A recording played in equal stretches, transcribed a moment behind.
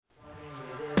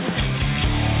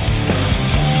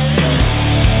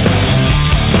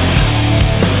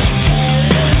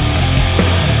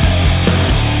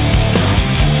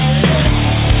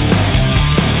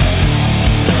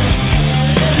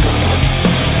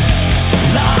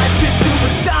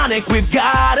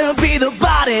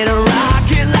started a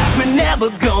rocket like we're never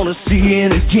gonna see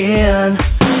it again.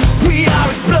 We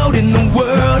are exploding, the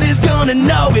world is gonna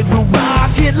know it. We'll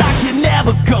rock it like you're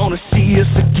never gonna see us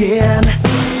again.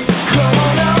 Come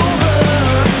on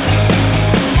over.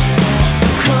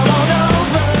 Come on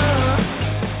over.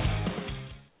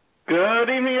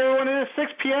 Good evening, everyone. It is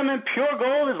 6 p.m. and Pure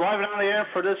Gold is live and on the air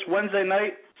for this Wednesday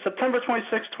night, September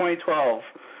 26, 2012.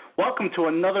 Welcome to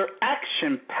another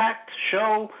action-packed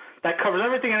show that covers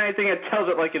everything and anything and tells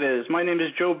it like it is. My name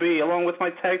is Joe B., along with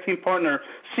my tag team partner,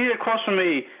 seated across from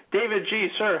me, David G.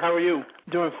 Sir, how are you?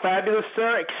 Doing fabulous,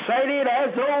 sir. Excited,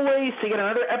 as always, to get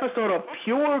another episode of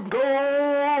Pure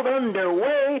Gold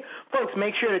underway. Folks,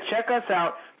 make sure to check us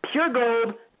out,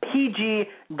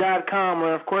 puregoldpg.com,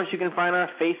 where, of course, you can find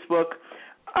our Facebook,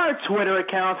 our Twitter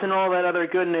accounts, and all that other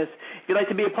goodness. If you'd like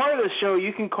to be a part of the show,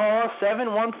 you can call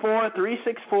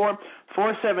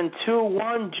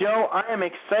 714-364-4721. Joe, I am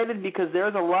excited because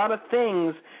there's a lot of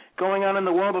things going on in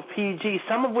the world of PG,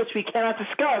 some of which we cannot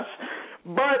discuss,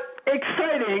 but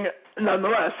exciting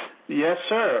nonetheless. Yes,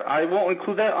 sir. I won't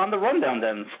include that on the rundown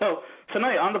then. So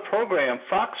tonight on the program,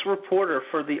 Fox reporter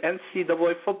for the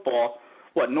NCAA football,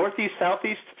 Northeast,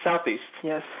 Southeast? Southeast.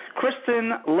 Yes.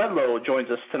 Kristen Ledlow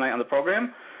joins us tonight on the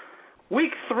program.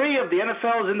 Week 3 of the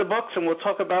NFL is in the books, and we'll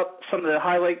talk about some of the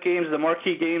highlight games, the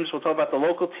marquee games. We'll talk about the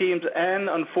local teams, and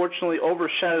unfortunately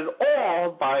overshadowed all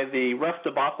by the ref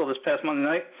debacle this past Monday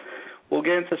night. We'll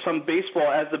get into some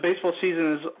baseball. As the baseball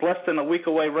season is less than a week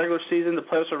away, regular season, the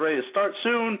playoffs are ready to start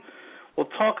soon. We'll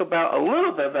talk about a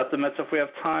little bit about the Mets if we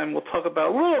have time. We'll talk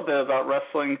about a little bit about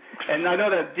wrestling. And I know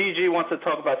that DG wants to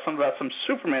talk about some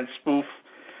Superman spoof.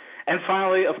 And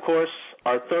finally, of course,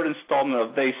 our third installment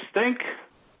of They Stink.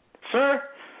 Sir,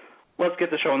 let's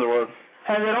get the show on the road.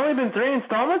 Has it only been 3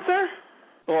 installments, sir?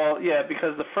 Well, yeah,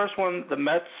 because the first one, the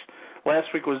Mets,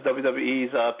 last week was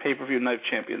WWE's pay-per-view Night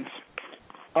Champions.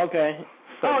 Okay.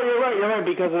 So, you're right,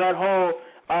 because of that whole,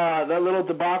 that little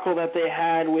debacle that they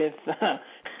had with...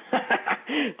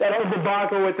 that whole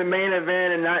debacle with the main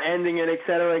event and not ending it, et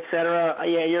cetera, et cetera.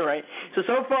 Yeah, you're right.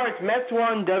 So far it's Mets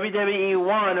 1, WWE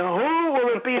 1. Who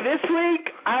will it be this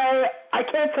week? I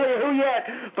can't tell you who yet,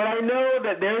 but I know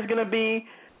that there's going to be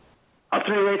a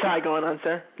 3-way tie going on,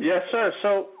 sir. Yes, sir.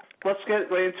 So let's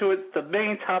get right into it. The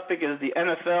main topic is the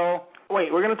NFL.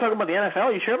 Wait, we're going to talk about the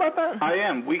NFL? You sure about that? I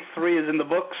am. Week 3 is in the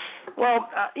books. Well,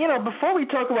 before we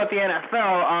talk about the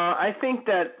NFL, I think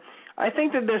that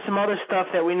there's some other stuff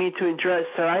that we need to address.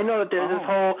 So I know that there's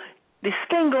this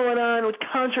thing going on with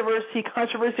controversy.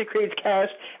 Controversy creates cash,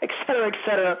 et cetera, et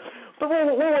cetera. But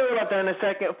we'll worry about that in a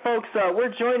second. Folks, we're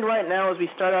joined right now as we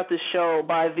start out the show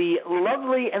by the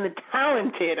lovely and the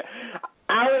talented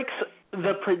Alex,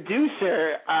 the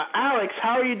producer. Alex,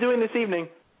 how are you doing this evening?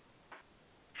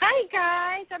 Hi,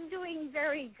 guys. I'm doing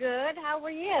very good. How are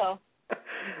you?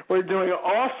 We're doing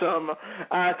awesome.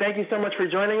 Thank you so much for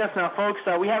joining us. Now, folks,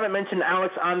 we haven't mentioned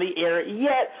Alex on the air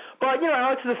yet, but,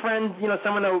 Alex is a friend,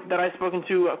 someone that I've spoken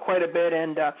to quite a bit,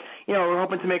 and, we're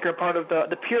hoping to make her a part of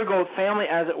the Pure Gold family,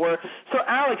 as it were. So,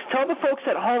 Alex, tell the folks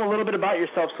at home a little bit about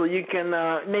yourself so you can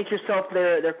make yourself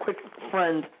their quick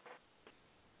friend.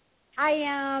 I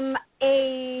am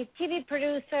a TV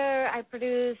producer. I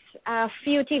produce a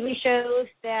few TV shows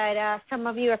that some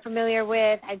of you are familiar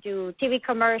with. I do TV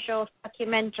commercials,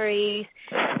 documentaries.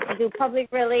 I do public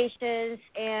relations,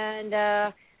 and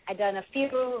I've done a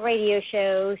few radio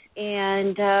shows.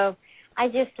 And I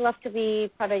just love to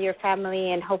be part of your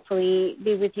family and hopefully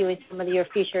be with you in some of your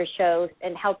future shows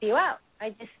and help you out.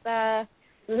 I just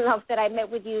love that I met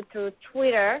with you through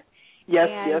Twitter. Yes,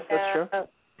 that's true.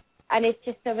 And it's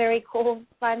just a very cool,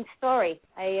 fun story.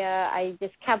 I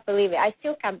just can't believe it. I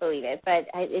still can't believe it, but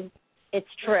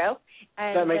it's true.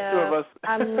 And, that makes 2 of us.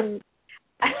 And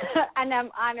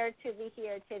I'm honored to be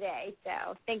here today.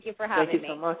 So thank you for having me. Thank you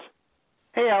so much.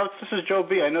 Hey, Alex, this is Joe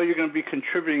B. I know you're going to be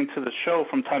contributing to the show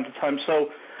from time to time. So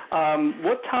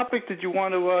what topic did you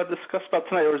want to discuss about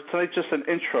tonight, or is tonight just an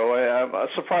intro?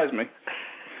 Surprise me.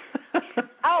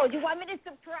 Oh, you want me to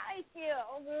surprise you?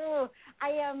 Oh, I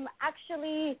am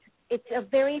actually. It's a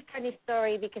very funny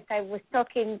story because I was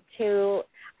talking to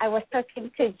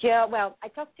Joe. Well, I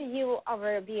talked to you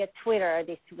over via Twitter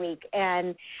this week,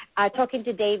 and talking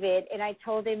to David, and I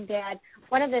told him that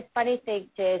one of the funny things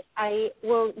is I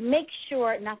will make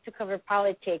sure not to cover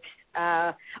politics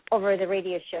over the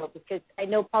radio show because I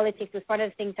know politics was one of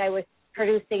the things I was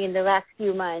producing in the last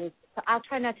few months. So I'll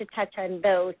try not to touch on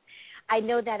those. I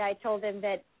know that I told him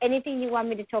that anything you want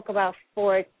me to talk about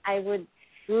sports, I would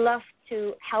love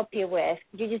to help you with.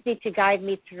 You just need to guide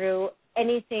me through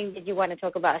anything that you want to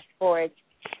talk about sports.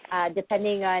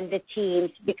 depending on the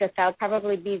teams, because I'll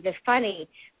probably be the funny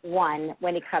one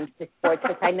when it comes to sports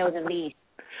because I know the least.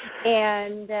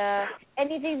 And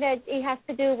anything that it has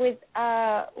to do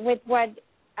with what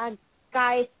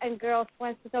guys and girls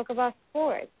want to talk about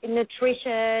sports, and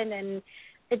nutrition, and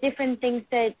the different things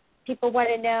that people want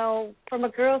to know from a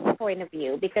girl's point of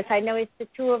view, because I know it's the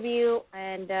two of you,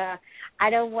 and I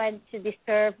don't want to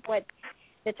disturb what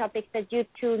the topics that you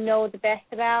two know the best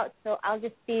about. So I'll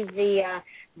just be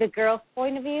the girl's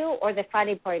point of view or the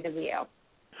funny point of view.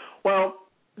 Well,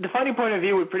 the funny point of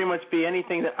view would pretty much be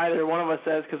anything that either one of us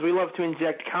says, because we love to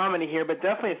inject comedy here, but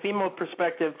definitely a female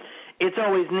perspective, it's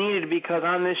always needed, because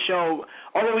on this show,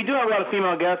 although we do have a lot of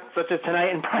female guests, such as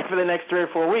tonight and probably for the next 3 or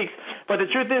 4 weeks, but the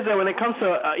truth is that when it comes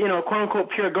to,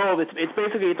 quote-unquote pure gold, it's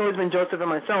always been Joseph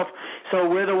and myself, so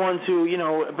we're the ones who,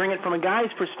 bring it from a guy's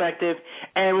perspective,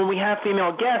 and when we have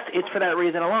female guests, it's for that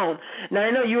reason alone. Now, I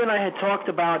know you and I had talked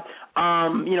about,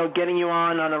 getting you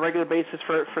on a regular basis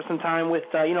for some time with,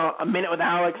 A Minute with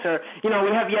Alex, or,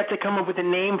 we have yet to come up with a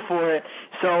name for it,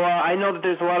 so I know that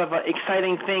there's a lot of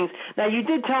exciting things. Now, you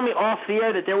did tell me off the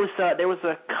air that there was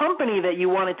a company that you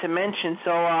wanted to mention,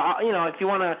 so, if you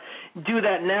want to do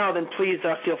that now, then please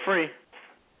feel free.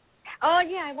 Oh,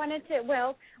 yeah, I wanted to,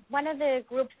 well, one of the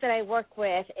groups that I work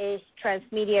with is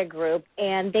Transmedia Group,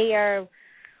 and they are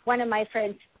one of my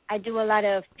friends. I do a lot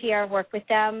of PR work with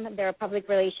them. They're a public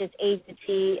relations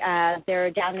agency. They're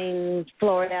down in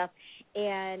Florida,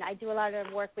 and I do a lot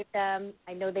of work with them.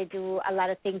 I know they do a lot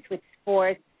of things with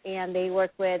sports, and they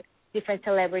work with different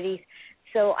celebrities.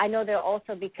 So I know they'll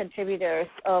also be contributors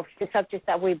of the subjects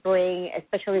that we bring,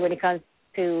 especially when it comes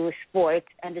to sports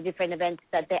and the different events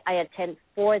that I attend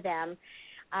for them.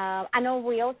 I know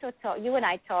we also you and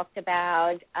I talked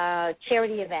about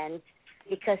charity events,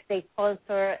 because they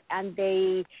sponsor and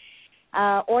they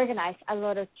organize a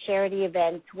lot of charity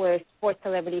events where sports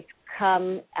celebrities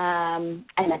come and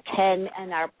attend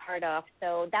and are part of.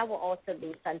 So that will also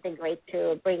be something great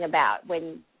to bring about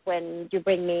when you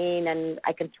bring me in, and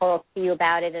I can talk to you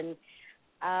about it. And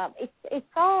it's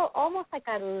all almost like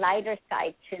a lighter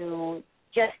side to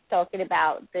just talking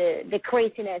about the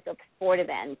craziness of sport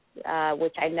events,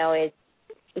 which I know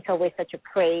it's always such a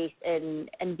craze, and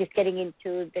just getting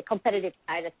into the competitive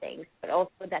side of things, but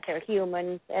also that they're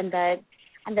humans, and that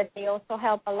they also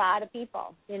help a lot of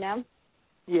people,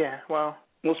 Yeah, well,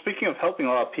 speaking of helping a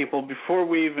lot of people, before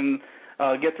we even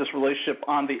get this relationship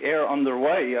on the air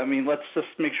underway, I mean, let's just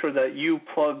make sure that you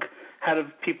plug how do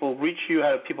people reach you,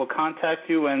 how do people contact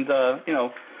you, and,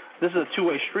 this is a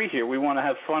two-way street here. We want to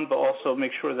have fun, but also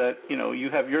make sure that, you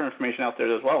have your information out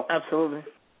there as well. Absolutely.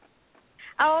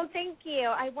 Oh, thank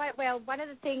you. One of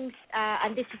the things,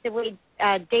 and this is the way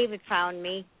David found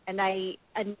me, and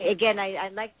again,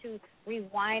 I'd like to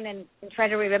rewind and try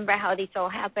to remember how this all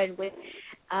happened.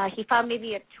 He found me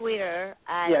via Twitter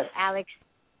as yes. Alex,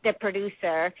 the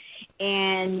producer,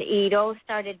 and it all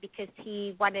started because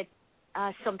he wanted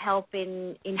some help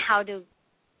in how to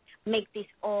make this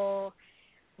all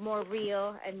more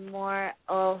real and more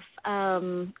of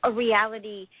a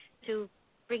reality, to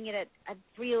bring it a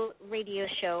real radio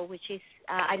show, which is,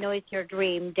 I know it's your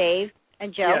dream, Dave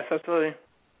and Joe. Yes, absolutely.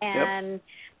 And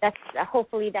that's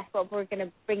hopefully that's what we're going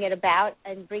to bring it about,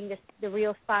 and bring the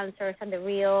real sponsors and the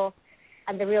real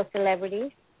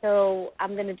celebrities. So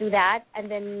I'm going to do that. And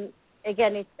then,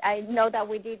 again, I know that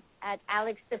we did at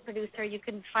Alex, the producer. You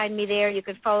can find me there. You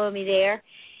can follow me there.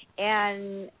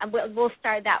 And we'll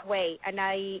start that way. And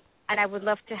I would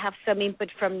love to have some input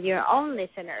from your own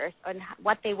listeners on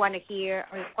what they want to hear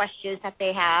or questions that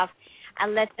they have,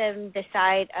 and let them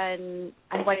decide on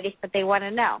what it is that they want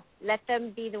to know. Let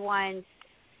them be the ones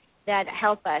that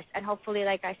help us. And hopefully,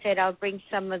 like I said, I'll bring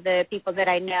some of the people that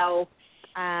I know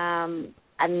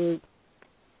and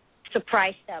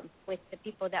surprise them with the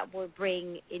people that we'll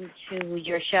bring into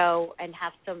your show, and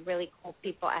have some really cool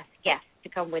people as guests to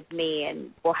come with me,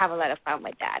 and we'll have a lot of fun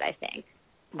with that, I think.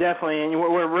 Definitely, and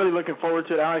we're really looking forward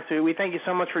to it, Alex. We thank you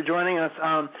so much for joining us.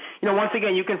 Once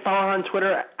again, you can follow her on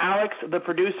Twitter. Alex, the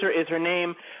producer, is her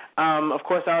name. Of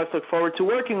course, Alex, look forward to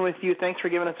working with you. Thanks for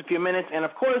giving us a few minutes. And,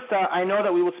 of course, I know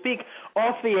that we will speak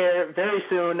off the air very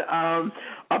soon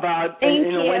about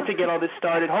when to get all this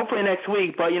started, hopefully next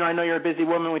week. But, I know you're a busy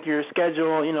woman with your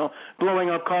schedule, blowing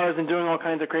up cars and doing all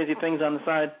kinds of crazy things on the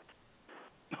side.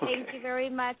 Okay. Thank you very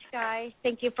much, guys.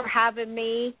 Thank you for having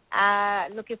me.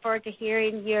 Looking forward to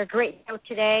hearing your great show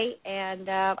today, and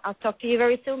I'll talk to you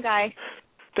very soon, guys.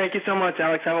 Thank you so much,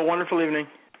 Alex. Have a wonderful evening.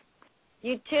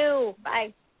 You too.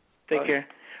 Bye. Take care.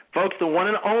 Folks, the one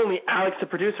and only Alex, the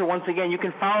producer, once again, you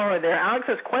can follow her there. Alex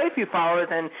has quite a few followers,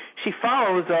 and she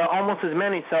follows almost as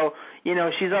many. So,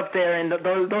 she's up there, and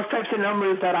those types of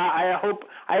numbers that I hope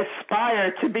I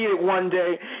aspire to be one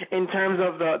day in terms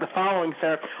of the following,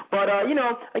 sir. But,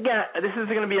 again, this is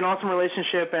going to be an awesome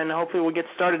relationship, and hopefully we'll get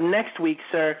started next week,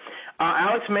 sir.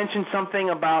 Alex mentioned something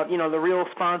about, the real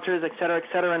sponsors, et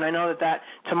cetera, and I know that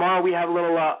tomorrow we have a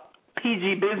little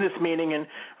PG business meeting, and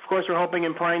of course we're hoping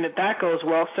and praying that goes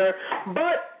well, sir.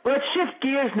 But let's shift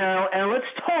gears now, and let's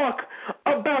talk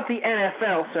about the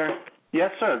NFL, sir.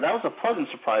 Yes, sir. That was a pleasant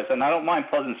surprise, and I don't mind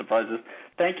pleasant surprises.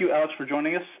 Thank you, Alex, for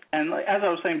joining us. And as I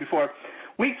was saying before,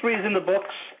 Week 3 is in the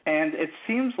books, and it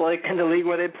seems like... In the league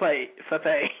where they play,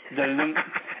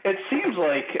 It seems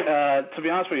like, to be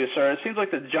honest with you, sir, it seems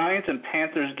like the Giants and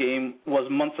Panthers game was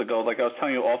months ago, like I was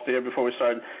telling you off the air before we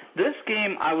started. This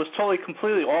game I was totally,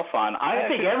 completely off on. I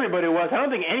think everybody was. I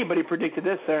don't think anybody predicted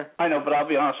this, sir. I know, but I'll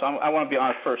be honest. I want to be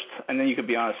honest first, and then you can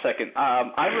be honest second.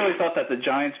 I really thought that the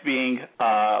Giants being,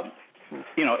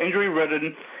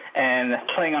 injury-ridden and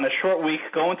playing on a short week,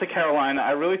 going to Carolina,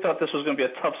 I really thought this was going to be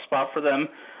a tough spot for them.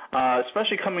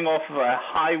 Especially coming off of a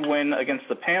high win against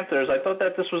the Panthers. I thought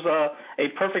that this was a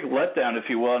perfect letdown, if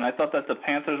you will, and I thought that the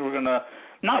Panthers were going to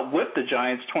not whip the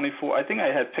Giants 24. I think I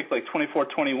had picked like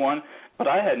 24-21, but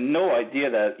I had no idea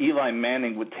that Eli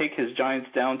Manning would take his Giants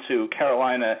down to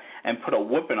Carolina and put a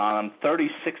whipping on them,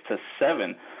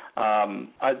 36-7. I'm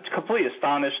completely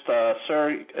astonished,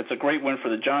 sir. It's a great win for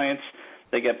the Giants.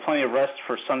 They get plenty of rest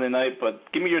for Sunday night, but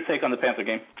give me your take on the Panther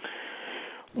game.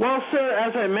 Well, sir,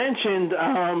 as I mentioned,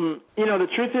 the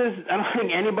truth is I don't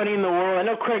think anybody in the world, I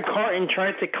know Craig Carton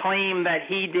tried to claim that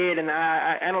he did, and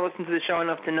I don't listen to the show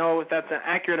enough to know if that's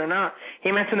accurate or not.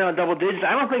 He mentioned they were double digits.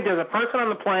 I don't think there's a person on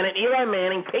the planet, Eli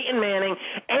Manning, Peyton Manning,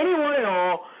 anyone at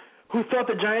all, who thought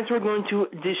the Giants were going to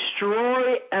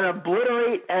destroy and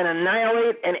obliterate and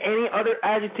annihilate and any other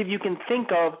adjective you can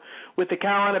think of with the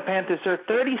Carolina Panthers, sir,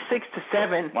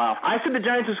 36-7. Wow. I said the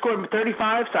Giants would score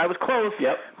 35, so I was close.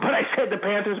 Yep. But I said the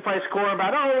Panthers would probably score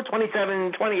about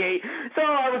 27, 28, so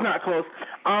I was not close.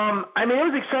 It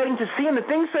was exciting to see, and the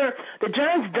thing, sir, the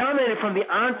Giants dominated from the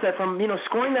onset, from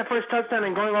scoring that first touchdown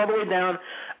and going all the way down.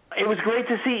 It was great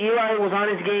to see Eli was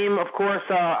on his game. Of course,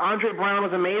 Andre Brown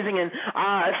was amazing, and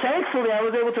thankfully I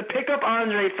was able to pick up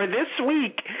Andre for this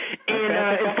week in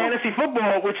fantasy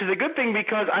football, which is a good thing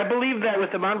because I believe that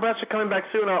with Devon Bradford coming back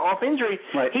soon off injury,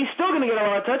 right, he's still going to get a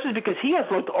lot of touches because he has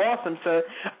looked awesome. So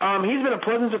he's been a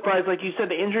pleasant surprise, like you said,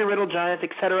 the injury-riddled Giants,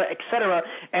 et cetera,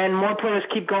 and more players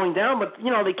keep going down, but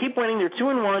they keep winning. They're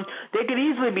 2-1. They could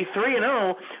easily be 3-0,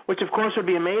 which of course would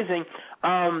be amazing.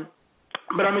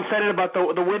 But I'm excited about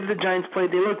the way that the Giants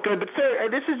played. They look good. But, sir,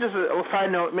 this is just a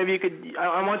side note. Maybe you could –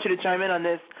 I want you to chime in on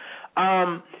this.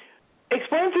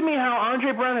 Explain to me how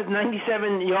Andre Brown has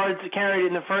 97 yards carried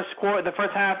in the first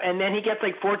half, and then he gets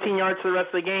like 14 yards for the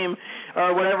rest of the game,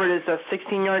 or whatever it is,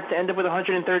 16 yards to end up with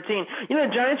 113. The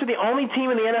Giants are the only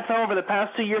team in the NFL over the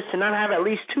past 2 years to not have at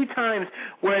least 2 times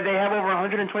where they have over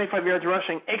 125 yards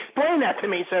rushing. Explain that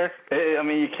to me, sir.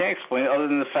 You can't explain it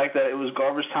other than the fact that it was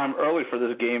garbage time early for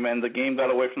this game, and the game got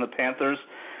away from the Panthers.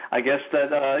 I guess that,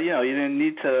 you didn't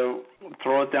need to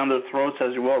throw it down their throats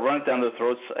as you will, run it down their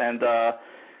throats, and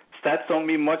stats don't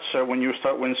mean much, sir, when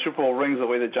Super Bowl rings the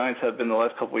way the Giants have been the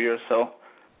last couple of years. So,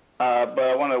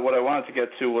 but what I wanted to get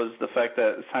to was the fact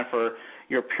that it's time for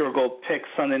your Pure Gold pick.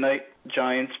 Sunday night,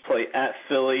 Giants play at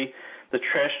Philly. The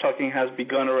trash talking has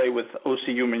begun already with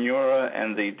O.C. Umenyiora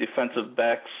and the defensive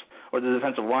backs or the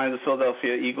defensive line of the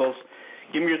Philadelphia Eagles.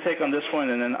 Give me your take on this one,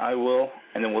 and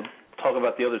then we'll talk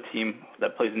about the other team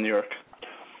that plays in New York.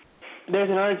 There's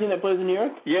another team that plays in New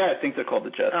York? Yeah, I think they're called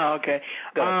the Jets. Oh, okay.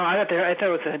 I thought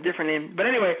it was a different name. But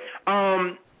anyway,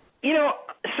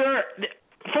 sir,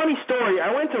 funny story.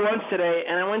 I went to lunch today,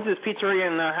 and I went to this pizzeria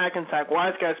in Hackensack,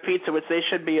 Wise Guys Pizza, which they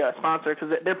should be a sponsor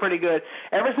because they're pretty good.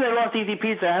 Ever since I lost Easy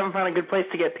Pizza, I haven't found a good place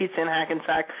to get pizza in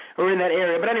Hackensack or in that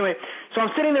area. But anyway, so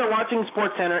I'm sitting there watching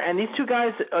SportsCenter, and these 4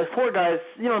 guys,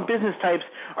 business types,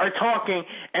 are talking,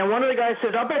 and one of the guys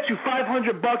says, I'll bet you $500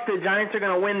 the Giants are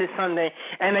going to win this Sunday.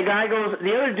 And the guy goes,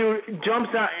 the other dude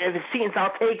jumps out of his seat and says,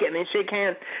 I'll take it, and they shake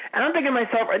hands. And I'm thinking to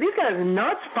myself, are these guys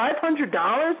nuts? $500?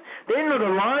 They didn't know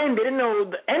the line. They didn't know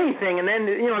anything. And then,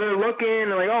 they're looking,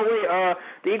 they're like, oh, wait,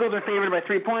 the Eagles are favored by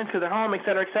 3 points because they're home, et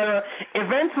cetera, et cetera.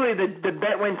 Eventually, the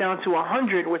bet went down to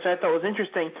 100, which I thought was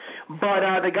interesting.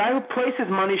 But the guy who placed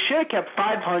his money should have kept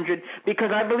 500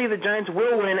 because I believe the Giants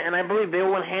will win, and I believe they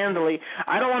will win handily.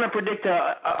 I don't want to predict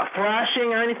a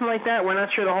thrashing or anything like that. We're not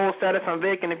sure the whole status on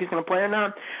Vic and if he's going to play or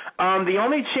not. The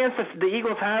only chance that the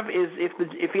Eagles have is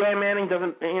if Eli Manning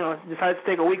doesn't, decides to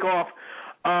take a week off.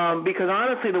 because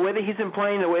honestly, the way that he's been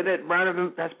playing, the way that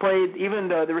Brown has played, even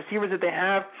the receivers that they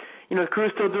have,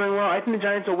 Crew's still doing well. I think the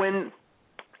Giants will win.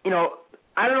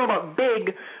 I don't know about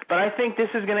big, but I think this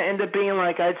is going to end up being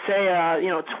like, I'd say,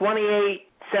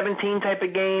 28-17 type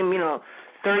of game,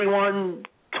 31-20,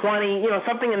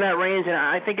 something in that range, and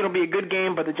I think it'll be a good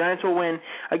game, but the Giants will win.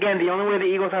 Again, the only way the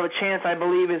Eagles have a chance, I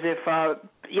believe, is if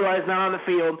Eli's not on the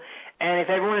field, and if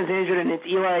everyone is injured and it's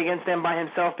Eli against them by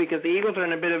himself, because the Eagles are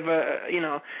in a bit of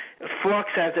a, flux,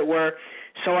 as it were.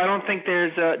 So I don't think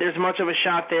there's much of a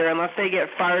shot there unless they get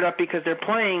fired up because they're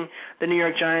playing the New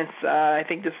York Giants. I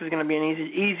think this is going to be an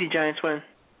easy Giants win.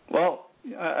 Well,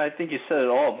 I think you said it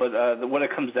all, but what it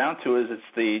comes down to is it's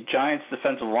the Giants'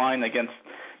 defensive line against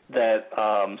that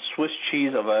Swiss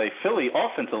cheese of a Philly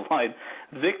offensive line.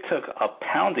 Vic took a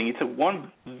pounding. He took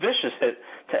one vicious hit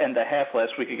to end the half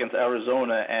last week against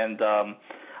Arizona, and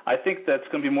I think that's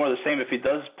going to be more of the same if he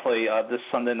does play this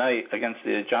Sunday night against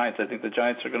the Giants. I think the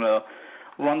Giants are going to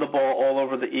run the ball all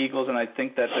over the Eagles, and I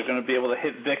think that they're going to be able to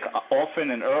hit Vic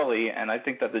often and early, and I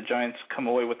think that the Giants come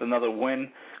away with another win,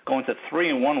 going to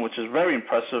 3-1, which is very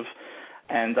impressive.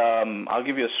 And I'll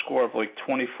give you a score of like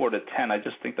 24-10. I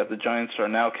just think that the Giants are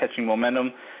now catching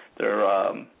momentum.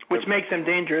 Which makes them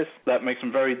dangerous. That makes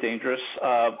them very dangerous.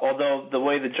 Although the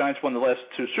way the Giants won the last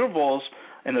two Super Bowls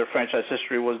in their franchise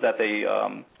history was that they,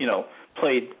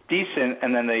 played decent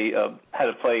and then they had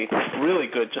to play really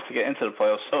good just to get into the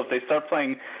playoffs. So if they start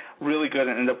playing really good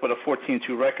and end up with a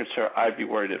 14-2 record, sir, I'd be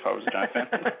worried if I was a Giant fan.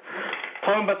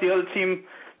 Talking about the other team,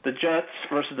 the Jets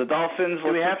versus the Dolphins.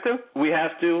 Do we have to? We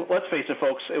have to. Let's face it,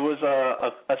 folks. It was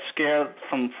a scare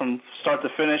from start to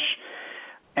finish.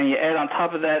 And you add on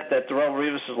top of that Darrelle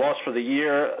Revis is lost for the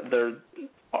year. They're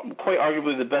quite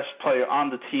arguably the best player on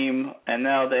the team, and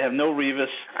now they have no Revis.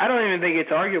 I don't even think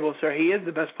it's arguable, sir. He is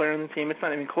the best player on the team. It's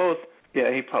not even close.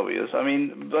 Yeah, he probably is. I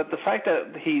mean, but the fact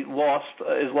that he is lost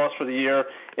for the year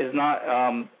is not.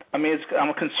 I'm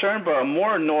concerned, but I'm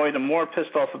more annoyed and more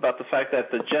pissed off about the fact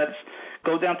that the Jets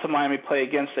go down to Miami, play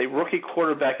against a rookie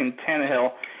quarterback in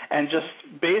Tannehill, and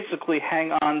just basically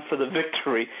hang on for the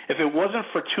victory. If it wasn't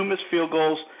for two missed field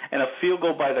goals and a field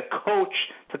goal by the coach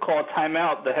to call a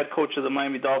timeout, the head coach of the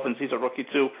Miami Dolphins, he's a rookie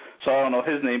too, so I don't know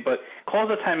his name, but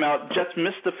calls a timeout. Jets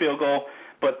missed the field goal,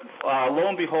 but lo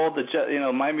and behold,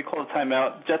 Miami called a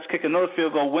timeout. Jets kick another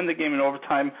field goal, win the game in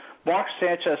overtime. Mark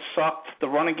Sanchez sucked. The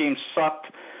running game sucked.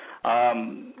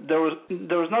 There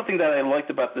was nothing that I liked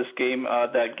about this game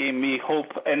that gave me hope.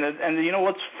 And you know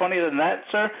what's funnier than that,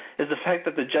 sir, is the fact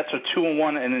that the Jets are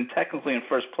 2-1 and then technically in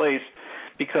first place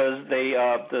because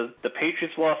the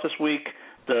Patriots lost this week,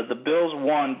 the Bills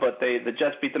won, but the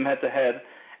Jets beat them head to head,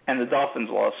 and the Dolphins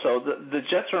lost. So the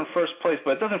Jets are in first place,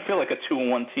 but it doesn't feel like a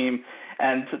 2-1 team.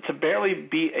 And to barely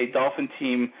beat a Dolphin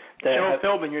team that Joe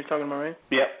Philbin, you're talking about, right?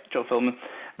 Yep, Joe Philbin.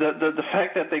 The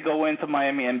fact that they go into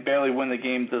Miami and barely win the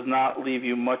game does not leave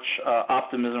you much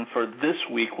optimism for this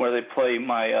week where they play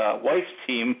my wife's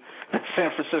team, the San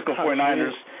Francisco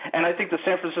 49ers. And I think the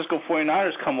San Francisco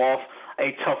 49ers come off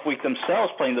a tough week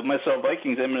themselves, playing the Minnesota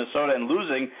Vikings in Minnesota and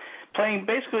losing, playing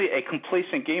basically a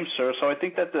complacent game, sir. So I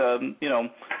think that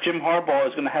Jim Harbaugh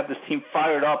is going to have this team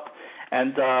fired up.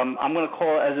 And I'm going to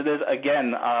call it as it is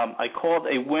again. I called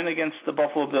a win against the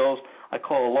Buffalo Bills. I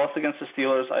call a loss against the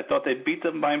Steelers. I thought they beat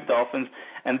the Miami Dolphins.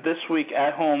 And this week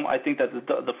at home, I think that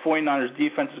the 49ers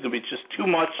defense is going to be just too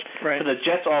much for the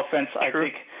Jets offense. True. I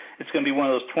think it's going to be one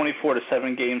of those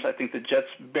 24-7 games. I think the Jets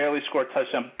barely score a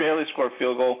touchdown, barely score a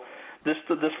field goal. This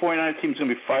 49er team is going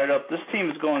to be fired up. This team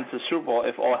is going to the Super Bowl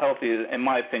if all healthy, in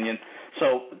my opinion.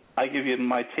 So I give you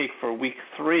my take for week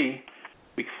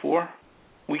 4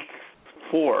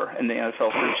 in the NFL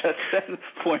for the Jets and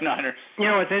 49ers. You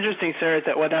know what's interesting, sir, is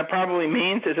that what that probably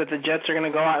means is that the Jets are going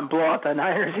to go out and blow out the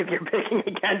Niners if you're picking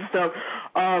against them.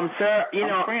 Sir,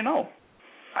 I'm 3-0.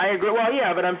 I agree. Well,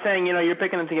 yeah, but I'm saying, you're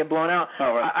picking them to get blown out.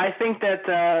 Oh, right. I think that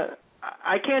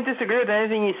I can't disagree with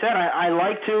anything you said. I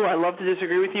love to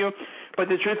disagree with you, but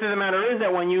the truth of the matter is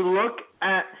that when you look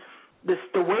at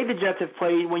the way the Jets have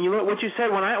played, when you look what you said,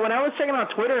 when I was checking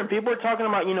out Twitter and people were talking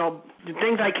about, the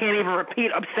things I can't even repeat,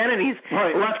 obscenities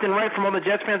left and right from all the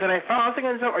Jets fans that I found, I was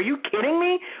thinking to myself, are you kidding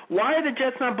me? Why are the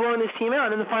Jets not blowing this team out?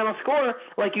 And then the final score,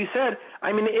 like you said,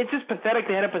 I mean, it's just pathetic.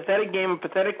 They had a pathetic game, a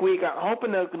pathetic week. I'm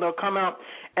hoping they'll come out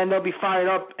and they'll be fired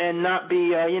up and not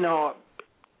be,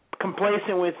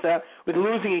 complacent with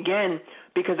losing again,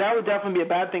 because that would definitely be a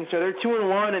bad thing. So they're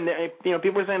 2-1, and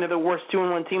people are saying they're the worst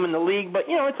 2-1 team in the league, but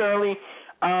it's early.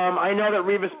 I know that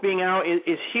Revis being out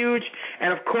is huge,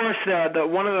 and of course the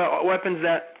one of the weapons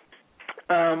that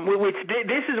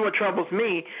This is what troubles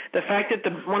me: the fact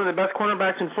that one of the best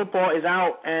cornerbacks in football is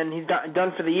out and he's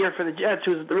done for the year for the Jets,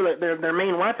 who's really their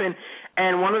main weapon.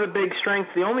 And one of the big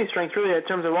strengths, the only strength really in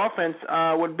terms of offense,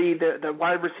 would be the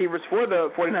wide receivers for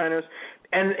the 49ers.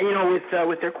 And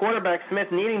with their quarterback Smith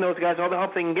needing those guys, all the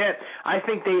help they can get, I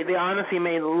think they honestly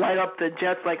may light up the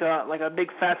Jets like a big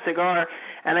fat cigar.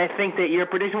 And I think that your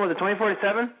prediction was 24-7.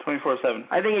 24-7.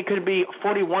 I think it could be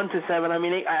 41-7. I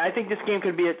mean, I think this game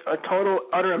could be a total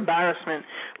utter embarrassment,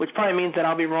 which probably means that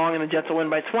I'll be wrong and the Jets will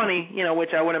win by 20. Which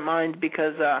I wouldn't mind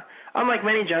because unlike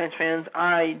many Giants fans,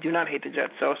 I do not hate the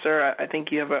Jets. So, sir, I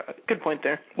think you have a good point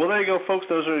there. Well, there you go, folks.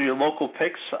 Those are your local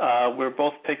picks. We're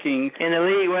both picking in the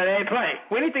league where they play.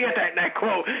 We need to get that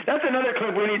quote. That's another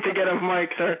clip we need to get of Mike,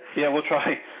 sir. Yeah, we'll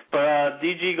try. But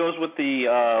DG goes with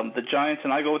the Giants,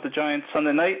 and I go with the Giants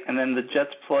Sunday night, and then the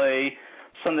Jets play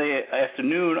Sunday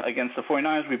afternoon against the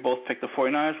 49ers. We both picked the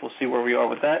 49ers. We'll see where we are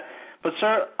with that. But,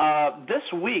 sir, this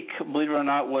week, believe it or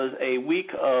not, was a week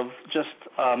of just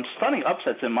stunning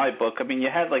upsets in my book. I mean, you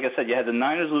had, like I said, you had the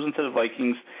Niners losing to the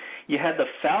Vikings. You had the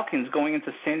Falcons going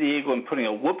into San Diego and putting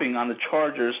a whooping on the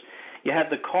Chargers. You had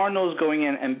the Cardinals going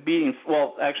in and beating,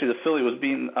 well, actually the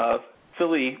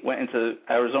Philly went into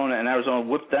Arizona, and Arizona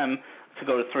whipped them to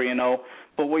go to 3-0.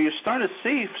 But what you're starting to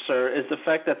see, sir, is the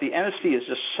fact that the NFC is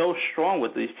just so strong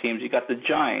with these teams. You got the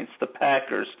Giants, the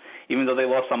Packers, even though they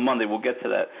lost on Monday. We'll get to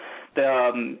that.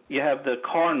 You have the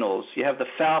Cardinals, you have the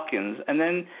Falcons, and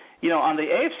then, on the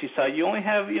AFC side, you only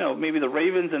have, maybe the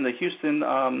Ravens and the Houston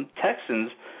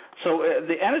Texans. So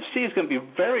the NFC is going to be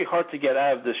very hard to get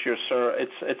out of this year, sir.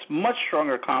 It's much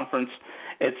stronger conference.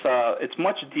 It's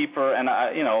much deeper, and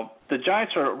the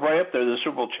Giants are right up there, the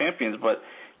Super Bowl champions, but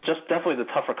just definitely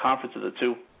the tougher conference of the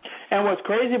two. And what's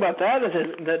crazy about that is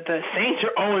that the Saints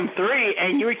are 0-3,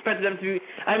 and you expected them to be.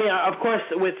 I mean, of course,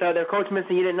 with their coach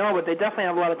missing, you didn't know, but they definitely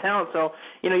have a lot of talent. So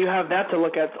you have that to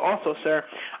look at also, sir.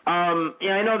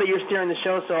 I know that you're steering the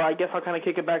show, so I guess I'll kind of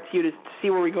kick it back to you to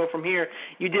see where we go from here.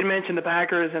 You did mention the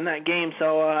Packers in that game,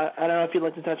 so I don't know if you'd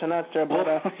like to touch on that, sir.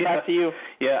 But back to you.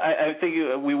 Yeah, I think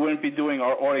we wouldn't be doing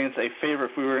our audience a favor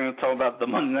if we were going to talk about the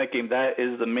Monday night game. That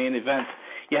is the main event.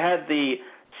 You had the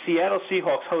Seattle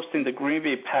Seahawks hosting the Green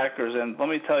Bay Packers, and let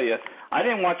me tell you, I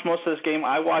didn't watch most of this game.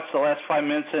 I watched the last 5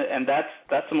 minutes, and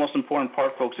that's the most important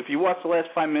part, folks. If you watch the last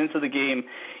 5 minutes of the game,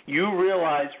 you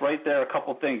realize right there a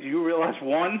couple things. You realize,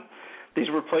 one, these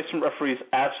replacement referees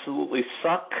absolutely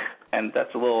suck, and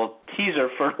that's a little teaser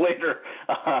for later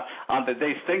on the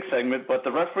They Stink segment, but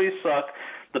the referees suck.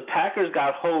 The Packers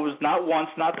got hosed not once,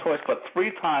 not twice, but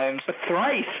 3 times.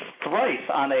 Thrice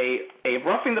on a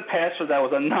roughing the passer that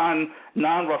was a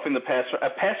non-roughing the passer, a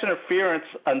pass interference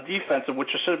on defensive, which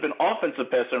should have been offensive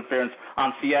pass interference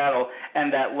on Seattle,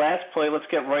 and that last play, let's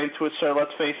get right into it, sir,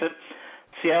 let's face it,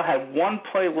 Seattle had 1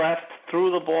 play left,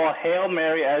 threw the ball, Hail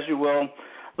Mary, as you will.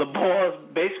 The ball is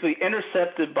basically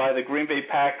intercepted by the Green Bay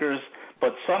Packers,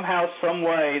 but somehow, some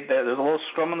way, there's a little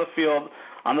scrum on the field,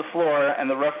 on the floor, and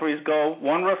the referees go.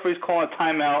 One referee's calling a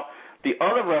timeout. The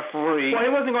other referee. Well, he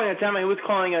wasn't calling a timeout. He was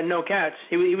calling a no catch.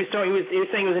 He was saying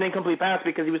it was an incomplete pass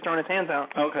because he was throwing his hands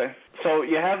out. Okay. So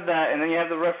you have that, and then you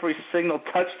have the referee signal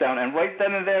touchdown, and right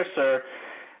then and there, sir,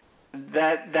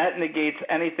 that negates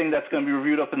anything that's going to be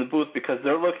reviewed up in the booth because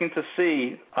they're looking to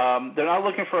see. They're not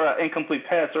looking for an incomplete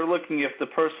pass. They're looking if the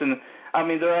person.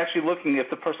 They're actually looking if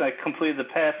the person had completed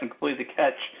the pass and completed the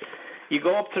catch. You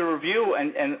go up to review,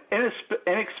 and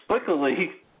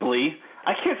inexplicably,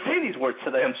 I can't say these words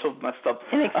today. I'm so messed up.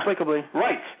 Inexplicably.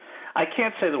 Right. I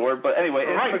can't say the word, but anyway,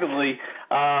 inexplicably,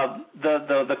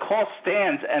 the call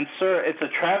stands, and, sir, it's a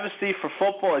travesty for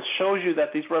football. It shows you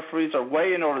that these referees are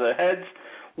way in over their heads.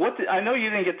 I know you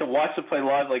didn't get to watch the play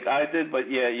live like I did, but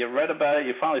yeah, you read about it.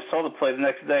 You finally saw the play the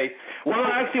next day. Well,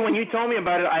 actually, when you told me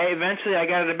about it, I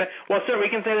got it a bit. Well, sir, we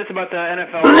can say this about the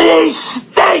NFL.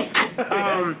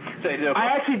 I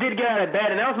actually did get out of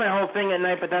bed, and that was my whole thing at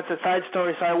night, but that's a side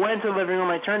story. So I went to the living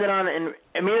room, I turned it on, and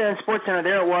immediately in Sports Center,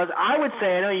 there it was. I would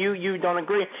say, I know you don't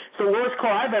agree, it's the worst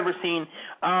call I've ever seen.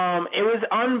 It was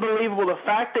unbelievable. The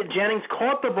fact that Jennings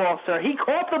caught the ball, sir. He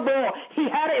caught the ball. He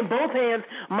had it in both hands.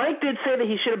 Mike did say that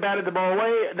he should have batted the ball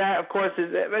away. That, of course,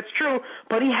 that's true.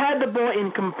 But he had the ball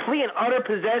in complete and utter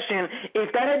possession.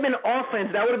 If that had been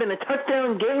offense, that would have been a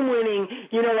touchdown, game-winning,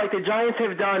 like the Giants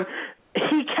have done.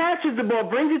 He catches the ball,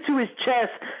 brings it to his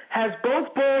chest, has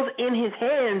both balls in his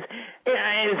hands,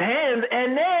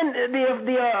 and then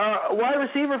the wide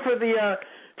receiver for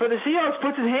for the Seahawks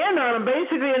puts his hand on him,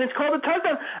 basically, and it's called a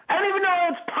touchdown. I don't even know how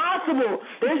it's possible.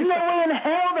 There's no way in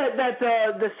hell that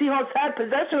the Seahawks had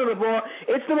possession of the ball.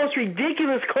 It's the most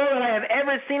ridiculous call that I have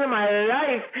ever seen in my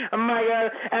life. Oh my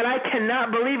God, and I cannot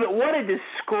believe it. What a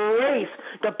disgrace.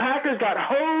 The Packers got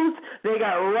hosed, they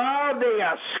got robbed, they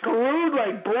got screwed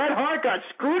like Bret Hart got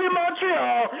screwed in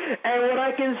Montreal. And what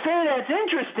I can say that's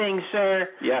interesting, sir,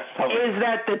 is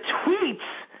that the tweets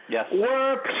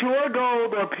were pure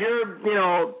gold or pure,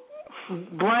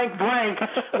 blank,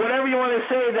 whatever you want to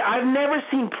say. I've never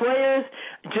seen players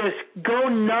just go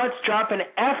nuts, dropping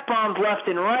F-bombs left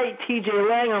and right. TJ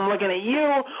Lang, I'm looking at you.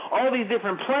 All these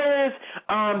different players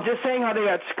just saying how they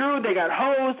got screwed, they got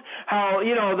hosed, how,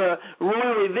 the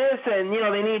royally this, and,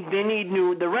 they need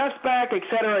the refs back, et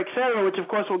cetera, which, of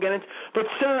course, we'll get into. But,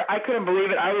 sir, I couldn't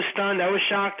believe it. I was stunned. I was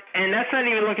shocked. And that's not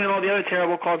even looking at all the other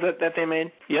terrible calls that they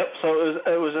made. Yep, so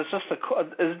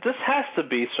this has to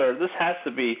be, sir, the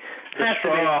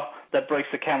straw that breaks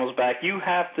the camel's back. You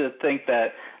have to think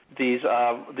that these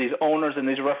owners and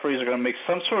these referees are going to make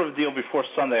some sort of deal before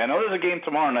Sunday. I know there's a game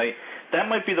tomorrow night. That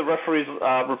might be the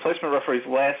replacement referee's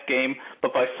last game,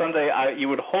 but by Sunday you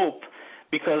would hope,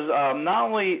 because not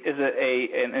only is it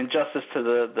an injustice to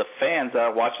the fans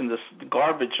that are watching these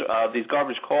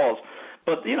garbage calls,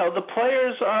 but the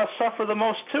players suffer the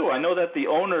most too. I know that the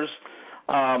owners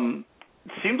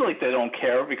seems like they don't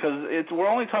care, because we're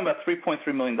only talking about $3.3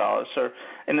 million, sir,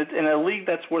 in a league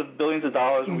that's worth billions of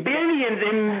dollars. Billions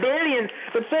and billions.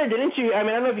 But, sir, didn't you, I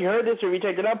don't know if you heard this or if you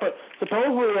checked it out, but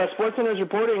supposedly SportsCenter is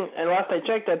reporting, and last I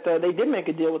checked, that they did make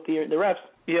a deal with the refs.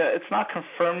 Yeah, it's not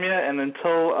confirmed yet, and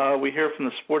until we hear from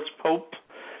the sports pope,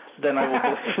 then I will...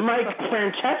 Mike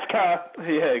Francesca.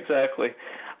 Yeah, exactly.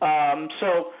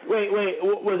 Wait,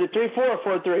 was it 3-4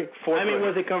 or 4-3? 4-3.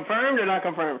 Was it confirmed or not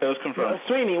confirmed? It was confirmed.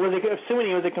 Sweeney, was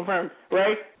it confirmed?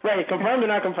 Right, confirmed or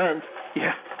not confirmed?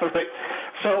 Yeah, right.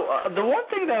 So the one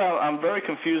thing that I'm very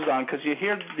confused on, because you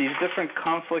hear these different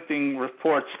conflicting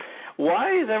reports,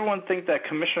 why does everyone think that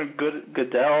Commissioner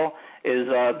Goodell is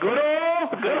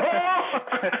Goodell?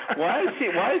 Why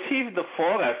is he the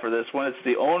fall guy for this, when it's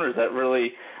the owners that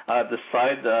really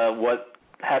decide what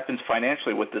happens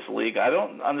financially with this league? I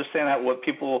don't understand what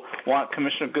people want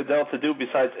Commissioner Goodell to do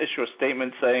besides issue a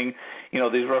statement saying,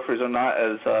 these referees are not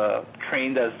as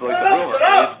trained as the real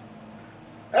referees.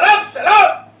 Shut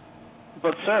up!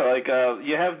 But, sir,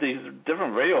 you have these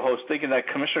different radio hosts thinking that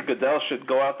Commissioner Goodell should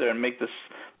go out there and make this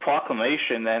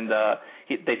proclamation, and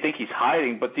they think he's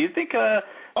hiding. But do you think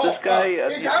this guy...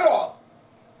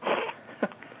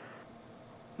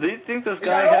 do you think this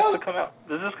guy has to come out?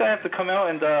 Does this guy have to come out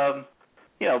and...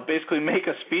 basically make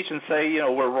a speech and say,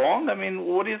 we're wrong? I mean,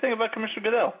 what do you think about Commissioner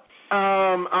Goodell?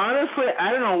 Honestly,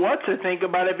 I don't know what to think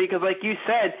about it, because like you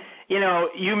said,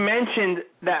 you mentioned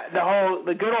that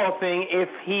the Goodall thing, if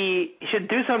he should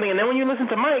do something, and then when you listen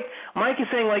to Mike is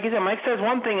saying, like you said, Mike says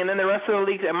one thing, and then the rest of the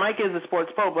league, and Mike is the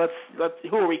sports pope,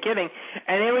 who are we kidding?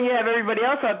 And then when you have everybody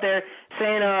else out there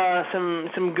saying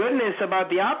some goodness about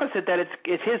the opposite, that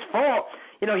it's his fault,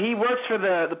 he works for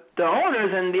the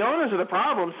owners, and the owners are the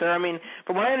problem, sir. I mean,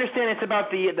 from what I understand, it's about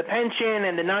the pension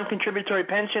and the non-contributory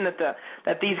pension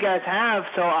that these guys have.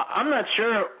 So I'm not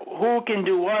sure who can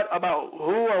do what about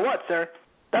who or what, sir.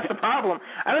 That's the problem.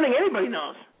 I don't think anybody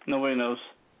knows. Nobody knows.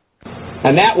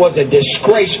 And that was a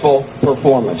disgraceful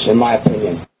performance, in my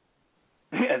opinion.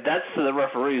 Yeah, that's to the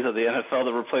referees of the NFL,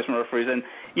 the replacement referees. And,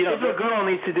 this is what Goodall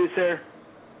needs to do, sir.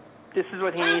 This is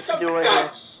what he needs to do right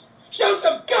now. Show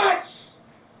some guts!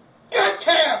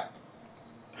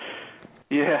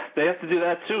 Yeah, they have to do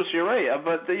that too, so you're right.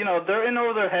 But, they're in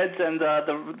over their heads, and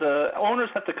the owners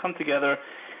have to come together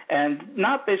and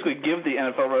not basically give the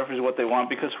NFL referees what they want,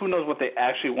 because who knows what they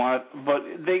actually want, but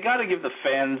they got to give the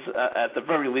fans, at the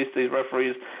very least, these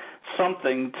referees,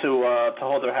 something to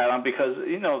hold their hat on, because,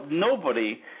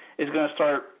 nobody is going to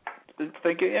start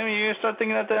thinking, you're going to start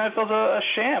thinking that the NFL's a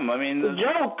sham. I mean, it's a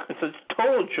joke. It's a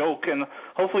total joke, and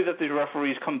hopefully that these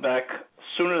referees come back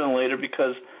sooner than later,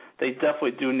 because they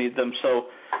definitely do need them. So,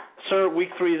 sir, Week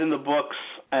 3 is in the books,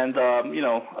 and, a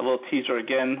little teaser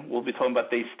again. We'll be talking about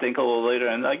they stink a little later,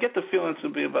 and I get the feeling it's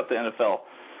going to be about the NFL.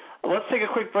 Let's take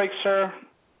a quick break, sir,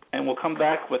 and we'll come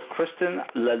back with Kristen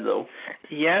Ledlow.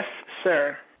 Yes,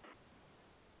 sir.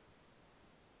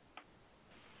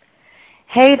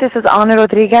 Hey, this is Ana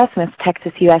Rodriguez, Miss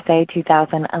Texas USA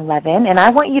 2011, and I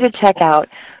want you to check out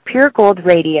Pure Gold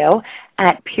Radio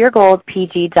at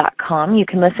puregoldpg.com. You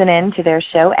can listen in to their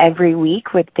show every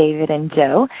week with David and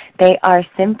Joe. They are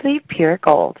simply pure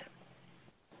gold.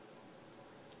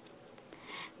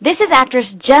 This is actress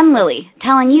Jen Lilly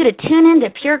telling you to tune in to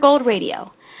Pure Gold Radio.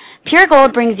 Pure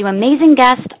Gold brings you amazing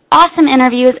guests, awesome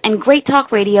interviews, and great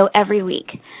talk radio every week.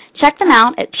 Check them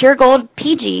out at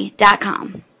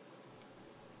puregoldpg.com.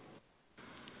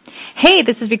 Hey,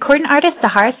 this is recording artist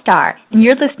Sahara Star, and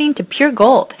you're listening to Pure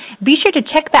Gold. Be sure to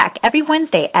check back every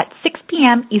Wednesday at 6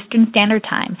 p.m. Eastern Standard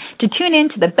Time to tune in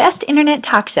to the best internet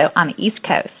talk show on the East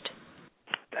Coast.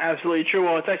 Absolutely true.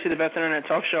 Well, it's actually the best internet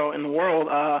talk show in the world,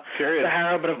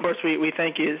 Sahara, but of course we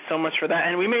thank you so much for that.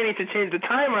 And we may need to change the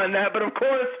time on that, but of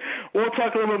course we'll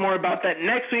talk a little bit more about that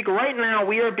next week. Right now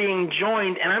we are being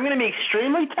joined, and I'm going to be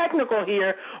extremely technical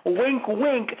here, wink,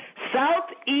 wink,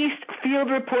 Southeast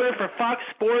field reporter for Fox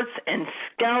Sports and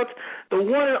Scout, the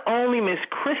one and only Miss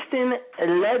Kristen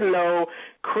Ledlow.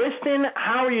 Kristen,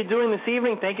 how are you doing this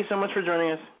evening? Thank you so much for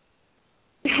joining us.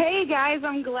 Hey, guys,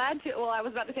 I'm glad to, well, I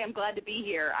was about to say I'm glad to be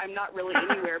here. I'm not really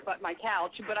anywhere but my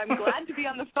couch, but I'm glad to be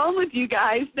on the phone with you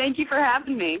guys. Thank you for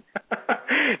having me.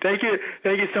 Thank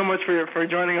you so much for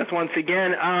joining us once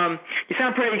again. You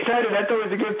sound pretty excited. That's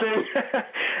always a good thing.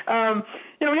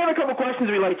 We have a couple questions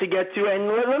we'd like to get to, and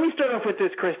let me start off with this,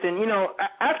 Kristen.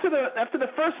 After the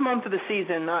first month of the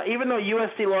season, even though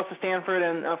USC lost to Stanford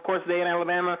and of course they and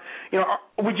Alabama,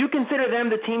 would you consider them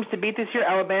the teams to beat this year,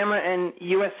 Alabama and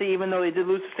USC, even though they did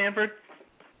lose to Stanford?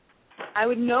 I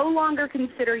would no longer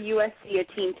consider USC a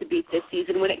team to beat this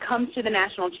season when it comes to the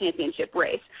national championship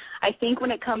race. I think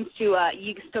when it comes to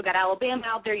you still got Alabama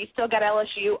out there, you still got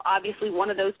LSU. Obviously,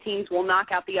 one of those teams will knock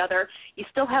out the other. You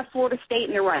still have Florida State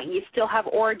in the running. You still have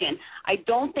Oregon. I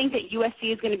don't think that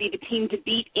USC is going to be the team to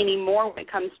beat anymore when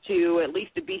it comes to at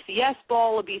least a BCS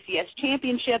Bowl, a BCS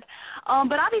championship.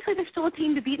 But obviously, they're still a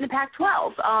team to beat in the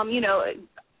Pac-12.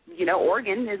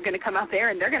 Oregon is going to come out there,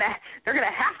 and they're going to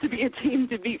have to be a team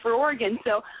to beat for Oregon.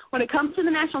 So when it comes to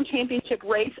the national championship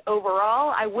race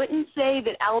overall, I wouldn't say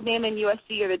that Alabama and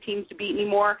USC are the teams to beat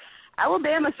anymore.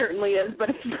 Alabama certainly is, but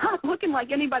it's not looking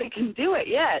like anybody can do it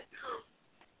yet.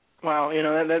 Wow,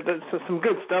 that's some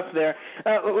good stuff there.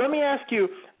 Let me ask you,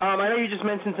 I know you just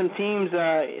mentioned some teams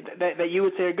that you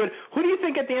would say are good. Who do you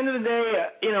think at the end of the day,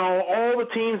 all the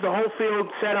teams, the whole field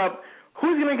set up,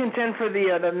 who's going to contend for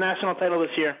the national title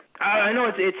this year? I know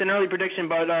it's an early prediction,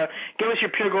 but give us your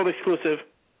Pure Gold exclusive.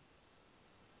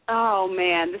 Oh,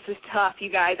 man, this is tough, you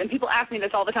guys. And people ask me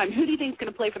this all the time. Who do you think is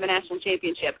going to play for the national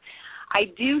championship? I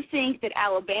do think that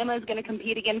Alabama is going to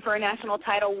compete again for a national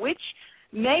title, which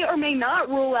may or may not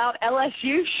rule out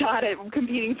LSU's shot at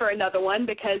competing for another one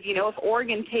because, if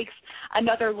Oregon takes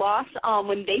another loss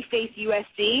when they face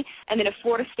USC, and then if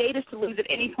Florida State is to lose at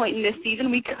any point in this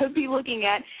season, we could be looking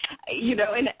at,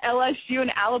 an LSU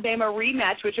and Alabama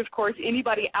rematch, which, of course,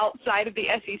 anybody outside of the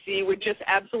SEC would just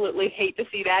absolutely hate to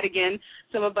see that again.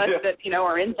 Some of us that,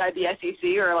 are inside the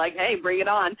SEC are like, hey, bring it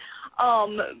on.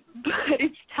 But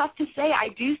it's tough to say. I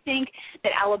do think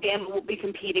that Alabama will be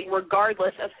competing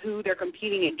regardless of who they're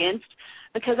competing against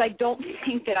because I don't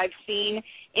think that I've seen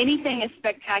anything as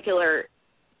spectacular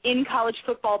in college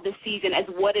football this season as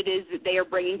what it is that they are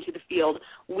bringing to the field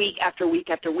week after week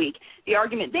after week. The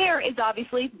argument there is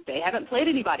obviously they haven't played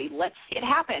anybody. Let's see it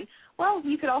happen. Well,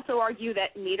 you could also argue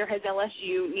that neither has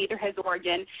LSU, neither has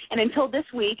Oregon, and until this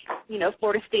week,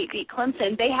 Florida State beat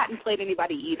Clemson. They hadn't played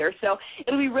anybody either. So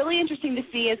it'll be really interesting to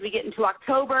see as we get into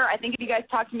October. I think if you guys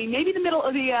talk to me, maybe the middle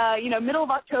of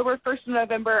October, 1st of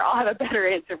November, I'll have a better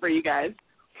answer for you guys.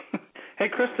 Hey,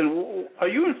 Kristen, are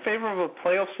you in favor of a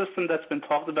playoff system that's been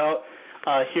talked about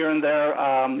here and there,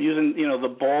 using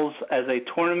the bowls as a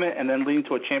tournament and then leading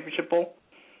to a championship bowl?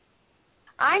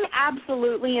 I'm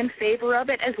absolutely in favor of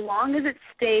it as long as it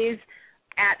stays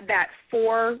at that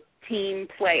 4-team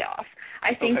playoff.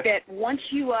 I think that once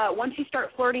you start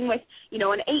flirting with, an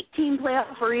 8-team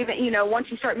playoff or even, once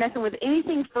you start messing with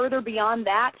anything further beyond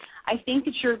that, I think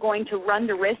that you're going to run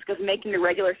the risk of making the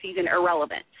regular season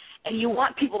irrelevant. And you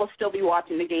want people to still be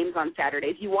watching the games on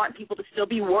Saturdays. You want people to still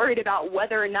be worried about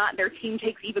whether or not their team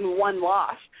takes even one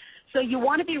loss. So you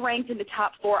want to be ranked in the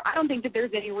top 4. I don't think that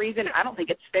there's any reason, I don't think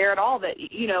it's fair at all that,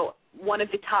 one of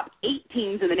the top 8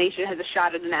 teams in the nation has a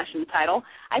shot at the national title.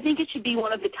 I think it should be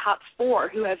one of the top 4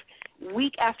 who have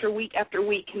week after week after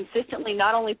week consistently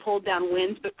not only pulled down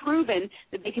wins but proven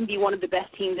that they can be one of the best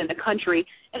teams in the country.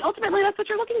 And ultimately that's what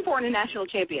you're looking for in a national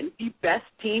champion, the best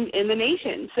team in the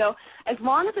nation. So as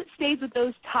long as it stays with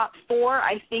those top 4,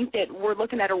 I think that we're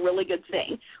looking at a really good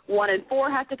thing. 1 and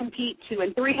 4 have to compete, 2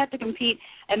 and 3 have to compete,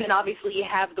 and then obviously you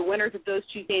have the winners of those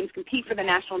 2 games compete for the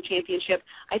national championship.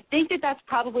 I think that that's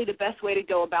probably the best way to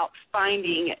go about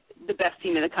finding the best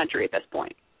team in the country at this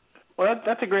point. Well,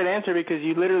 that's a great answer because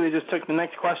you literally just took the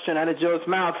next question out of Joe's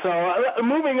mouth. So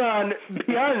moving on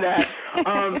beyond that,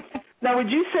 now would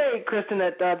you say, Kristen,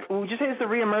 would you say it's the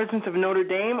reemergence of Notre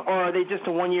Dame, or are they just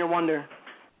a one-year wonder?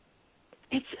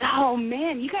 Oh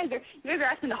man, you guys are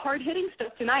asking the hard hitting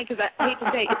stuff tonight, because I hate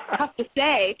to say it's tough to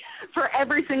say for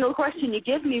every single question you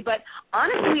give me, but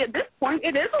honestly at this point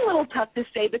it is a little tough to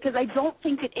say, because I don't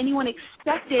think that anyone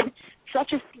expected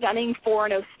such a stunning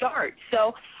 4-0 start.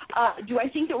 So do I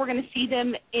think that we're going to see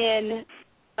them in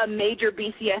a major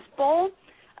BCS bowl?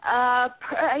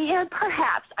 Yeah,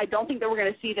 perhaps. I don't think that we're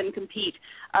going to see them compete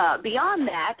beyond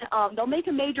that. They'll make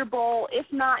a major bowl, if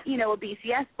not, a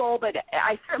BCS bowl, but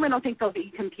I certainly don't think they'll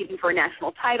be competing for a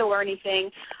national title or anything.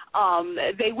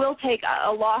 They will take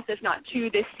a loss, if not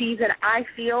two, this season, I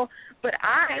feel. But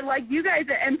I, like you guys,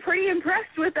 am pretty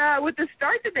impressed with the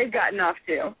start that they've gotten off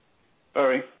to.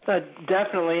 Very.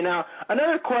 Definitely. Now,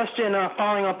 another question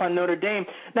following up on Notre Dame.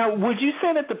 Now, would you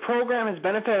say that the program has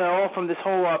benefited at all from this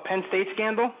whole Penn State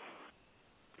scandal?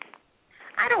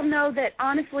 I don't know that,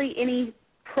 honestly, any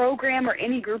program or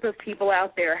any group of people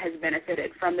out there has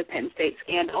benefited from the Penn State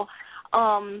scandal.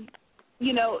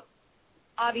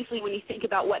 Obviously, when you think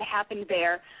about what happened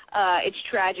there, it's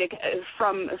tragic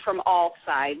from all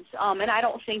sides. And I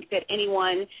don't think that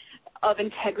anyone of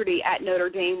integrity at Notre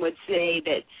Dame would say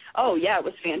that, oh yeah, it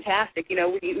was fantastic.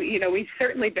 We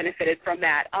certainly benefited from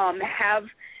that. Have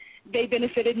they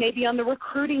benefited maybe on the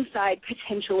recruiting side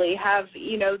potentially? Have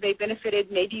they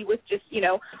benefited maybe with just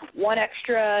one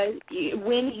extra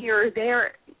win here or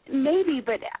there? Maybe,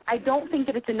 but I don't think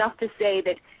that it's enough to say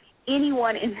that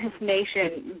anyone in this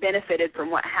nation benefited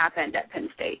from what happened at Penn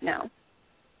State. No.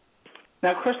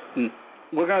 Now, Kristen,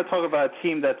 we're going to talk about a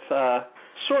team that's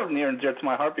sort of near and dear to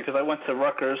my heart, because I went to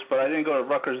Rutgers, but I didn't go to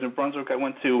Rutgers, New Brunswick. I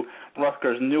went to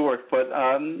Rutgers, Newark, but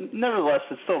nevertheless,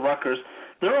 it's still Rutgers.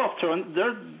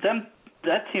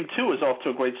 That team too is off to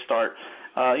a great start.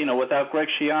 Without Greg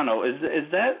Schiano, is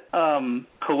that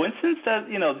coincidence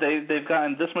that they've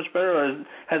gotten this much better, or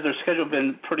has their schedule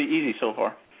been pretty easy so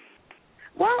far?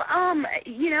 Well,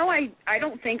 I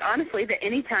don't think, honestly, that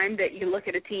any time that you look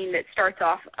at a team that starts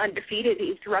off undefeated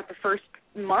throughout the first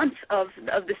month of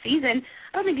the season,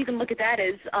 I don't think you can look at that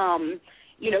as,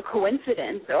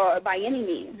 coincidence or by any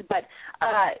means. But,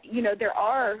 there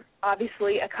are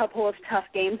obviously a couple of tough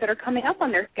games that are coming up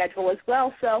on their schedule as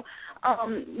well. So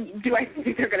do I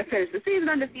think they're going to finish the season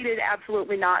undefeated?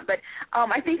 Absolutely not. But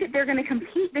I think that they're going to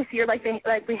compete this year like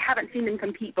we haven't seen them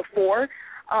compete before.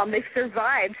 They've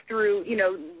survived through,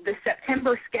 the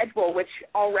September schedule, which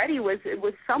already was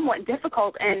somewhat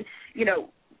difficult, and,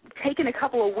 taken a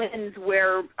couple of wins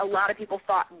where a lot of people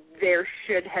thought there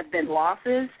should have been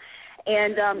losses.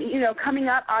 And, coming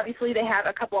up, obviously they have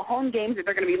a couple of home games that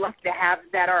they're going to be lucky to have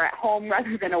that are at home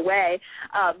rather than away.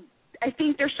 I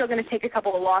think they're still going to take a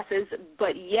couple of losses,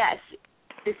 but yes,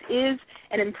 this is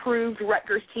an improved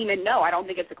Rutgers team, and no, I don't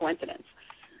think it's a coincidence.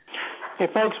 Hey,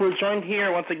 folks, we're joined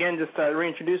here once again, just to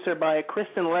reintroduce her, by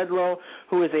Kristen Ledlow,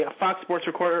 who is a Fox Sports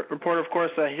reporter, of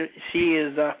course. She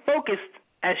is focused,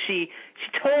 as she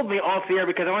told me off the air,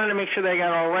 because I wanted to make sure that I got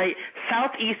it all right,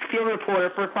 Southeast field reporter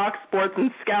for Fox Sports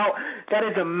and Scout. That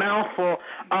is a mouthful.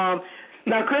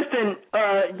 Now, Kristen,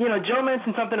 Joe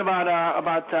mentioned something about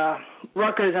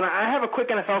Rutgers, and I have a quick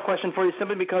NFL question for you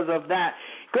simply because of that.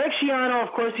 Greg Schiano,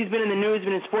 of course, he's been in the news,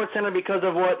 been in SportsCenter because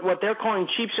of what they're calling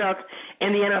cheap shots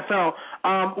in the NFL.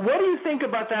 What do you think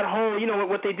about that whole,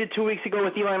 what they did 2 weeks ago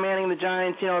with Eli Manning and the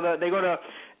Giants? They go to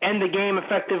end the game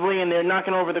effectively and they're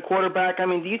knocking over the quarterback. I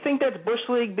mean, do you think that's Bush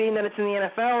League, being that it's in the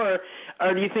NFL,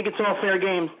 or do you think it's all fair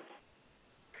games?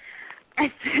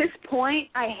 At this point,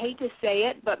 I hate to say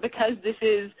it, but because this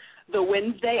is the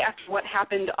Wednesday after what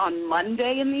happened on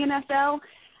Monday in the NFL,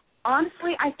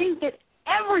 honestly, I think that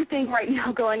everything right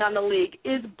now going on in the league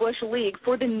is Bush League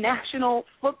for the National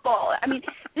Football. I mean,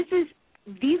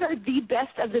 these are the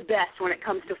best of the best when it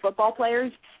comes to football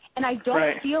players, and I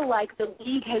don't feel like the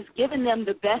league has given them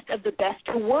the best of the best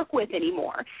to work with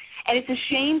anymore. And it's a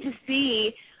shame to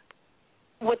see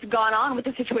what's gone on with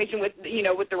the situation with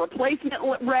the replacement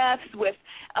refs, with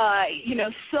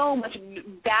so much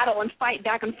battle and fight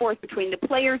back and forth between the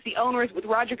players, the owners, with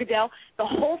Roger Goodell. The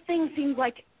whole thing seems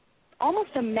like almost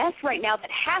a mess right now that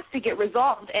has to get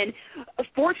resolved. And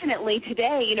fortunately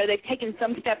today, they've taken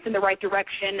some steps in the right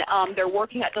direction. They're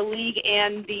working at the league,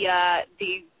 and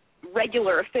the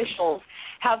regular officials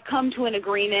have come to an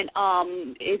agreement.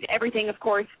 Everything, of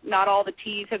course, not all the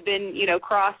T's have been,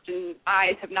 crossed, and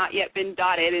I's have not yet been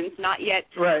dotted, and it's not yet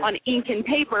on ink and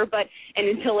paper.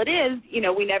 And until it is,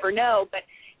 we never know. But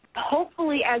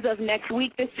hopefully as of next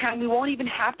week, this time, we won't even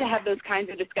have to have those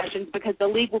kinds of discussions, because the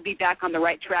league will be back on the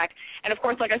right track. And, of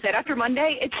course, like I said, after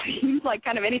Monday, it seems like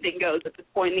kind of anything goes at this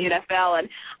point in the NFL, and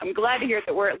I'm glad to hear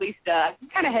that we're at least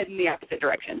kind of heading in the opposite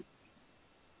direction.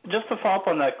 Just to follow up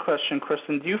on that question,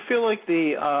 Kristen, do you feel like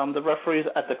the referees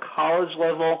at the college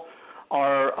level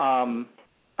I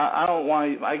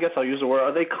guess I'll use the word,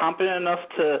 are they competent enough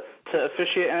to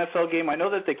officiate an NFL game? I know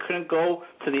that they couldn't go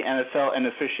to the NFL and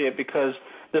officiate because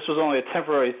this was only a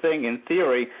temporary thing in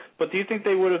theory, but do you think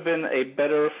they would have been a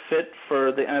better fit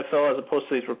for the NFL as opposed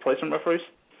to these replacement referees?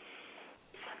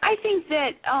 I think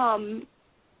that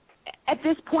at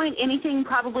this point, anything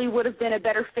probably would have been a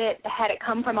better fit had it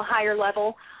come from a higher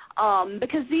level,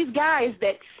 because these guys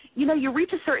that, you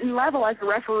reach a certain level as a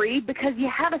referee because you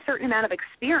have a certain amount of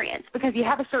experience, because you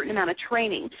have a certain amount of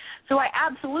training. So I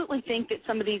absolutely think that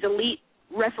some of these elite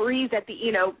referees at the,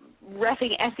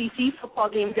 reffing SEC football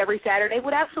games every Saturday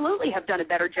would absolutely have done a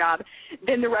better job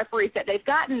than the referees that they've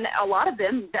gotten, a lot of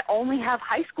them that only have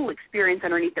high school experience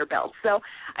underneath their belts. So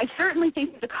I certainly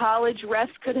think that the college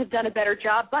refs could have done a better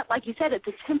job, but like you said, it's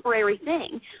a temporary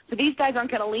thing. So these guys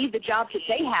aren't going to leave the jobs that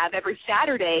they have every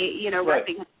Saturday, right.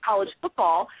 reffing college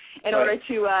football in order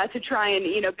to try and,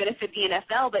 benefit the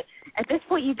NFL. But at this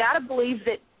point, you got to believe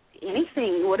that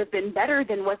anything would have been better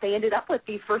than what they ended up with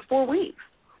these first 4 weeks.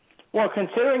 Well,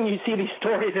 considering you see these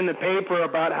stories in the paper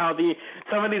about how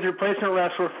some of these replacement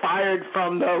refs were fired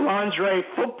from the lingerie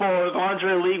football or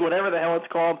lingerie league, whatever the hell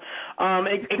it's called,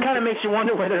 it kind of makes you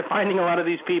wonder where they're finding a lot of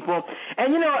these people.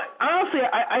 And, honestly,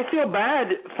 I feel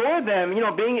bad for them,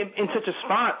 being in such a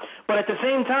spot. But at the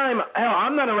same time, hell,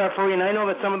 I'm not a referee, and I know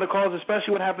that some of the calls,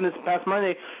 especially what happened this past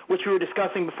Monday, which we were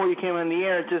discussing before you came on the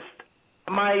air, just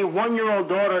my 1-year-old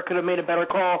daughter could have made a better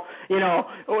call,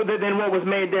 than what was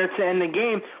made there to end the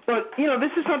game. But,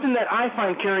 this is something that I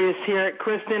find curious here,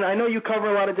 Kristen. I know you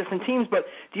cover a lot of different teams, but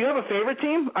do you have a favorite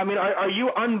team? I mean, are you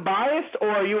unbiased, or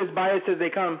are you as biased as they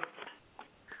come?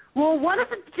 Well, one of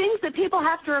the things that people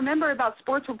have to remember about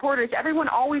sports reporters, everyone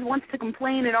always wants to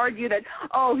complain and argue that,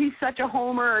 oh, he's such a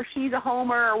homer or she's a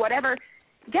homer or whatever.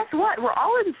 Guess what? We're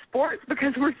all in sports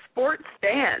because we're sports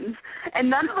fans. And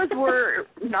none of us were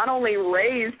not only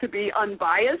raised to be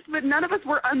unbiased, but none of us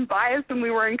were unbiased when we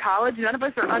were in college. None of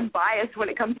us are unbiased when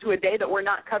it comes to a day that we're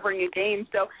not covering a game.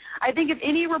 So I think if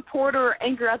any reporter or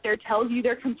anchor out there tells you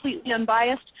they're completely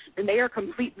unbiased, then they are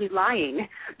completely lying,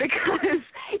 because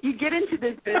you get into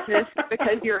this business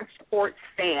because you're a sports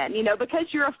fan, because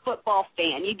you're a football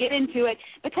fan. You get into it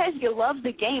because you love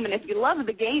the game, and if you love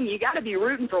the game, you got to be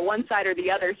rooting for one side or the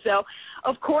other. So,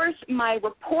 of course, my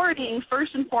reporting,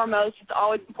 first and foremost, it's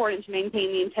always important to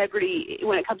maintain the integrity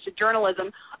when it comes to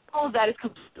journalism. All of that is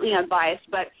completely unbiased,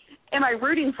 but am I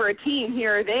rooting for a team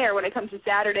here or there when it comes to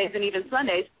Saturdays and even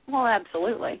Sundays? Well,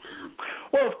 absolutely.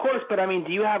 Well, of course, but, I mean,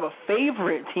 do you have a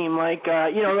favorite team? Like,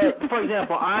 for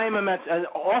example, I'm a Mets,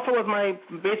 also with my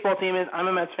baseball team is I'm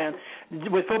a Mets fan.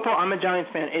 With football, I'm a Giants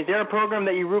fan. Is there a program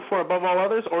that you root for above all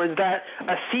others, or is that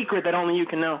a secret that only you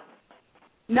can know?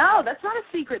 No, that's not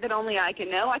a secret that only I can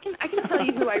know. I can tell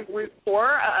you who I root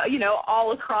for,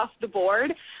 all across the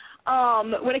board.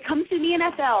 When it comes to the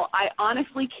NFL, I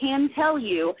honestly can tell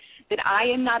you that I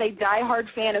am not a diehard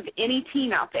fan of any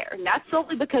team out there. And that's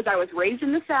solely because I was raised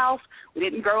in the South. We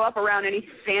didn't grow up around any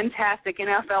fantastic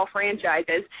NFL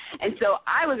franchises. And so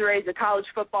I was raised a college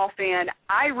football fan.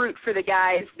 I root for the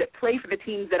guys that play for the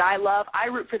teams that I love. I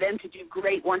root for them to do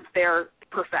great once they're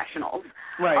professionals.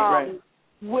 Right.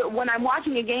 When I'm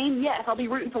watching a game, yes, I'll be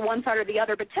rooting for one side or the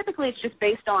other, but typically it's just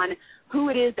based on who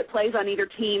it is that plays on either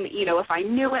team. If I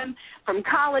knew him from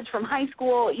college, from high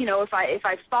school, if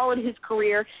I followed his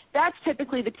career, that's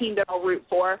typically the team that I'll root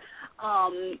for.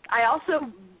 I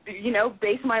also,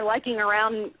 base my liking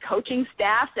around coaching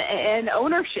staffs and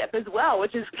ownership as well,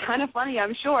 which is kind of funny,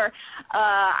 I'm sure.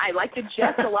 I like the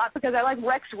Jets a lot because I like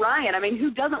Rex Ryan. I mean, who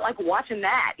doesn't like watching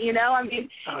that?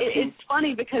 It's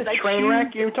funny because I train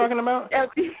wreck you're talking about?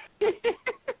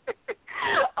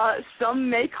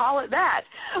 Some may call it that.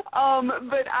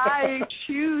 But I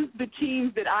choose the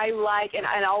teams that I like and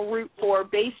I'll root for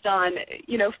based on,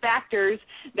 factors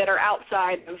that are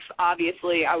outside of,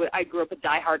 obviously, I grew up a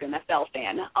diehard NFL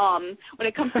fan. When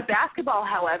it comes to basketball,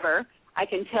 however, I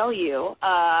can tell you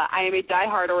I am a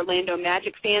diehard Orlando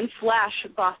Magic fan /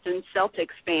 Boston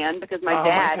Celtics fan because my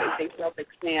dad is a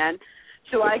Celtics fan.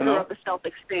 So I grew up a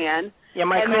Celtics fan. Yeah,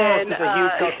 my co-host is a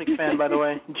huge Celtics fan, by the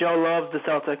way. Joe loves the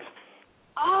Celtics.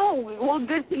 Oh, well,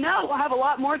 good to know. We'll have a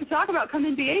lot more to talk about come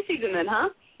NBA season then, huh?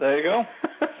 There you go.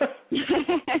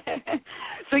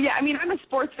 So, yeah, I mean, I'm a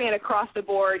sports fan across the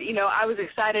board. You know, I was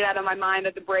excited out of my mind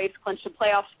that the Braves clinched a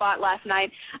playoff spot last night.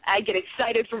 I get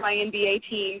excited for my NBA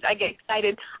teams. I get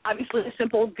excited. Obviously, a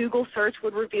simple Google search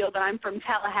would reveal that I'm from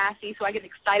Tallahassee, so I get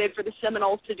excited for the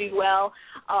Seminoles to do well.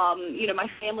 You know, my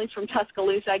family's from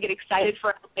Tuscaloosa. I get excited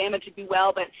for Alabama to do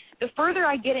well. But the further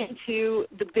I get into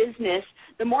the business,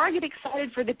 the more I get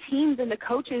excited for the teams and the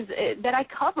coaches that I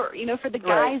cover, you know, for the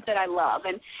guys that I love.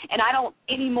 And I don't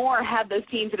anymore have those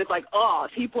teams that it's like, oh,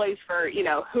 if he plays for, you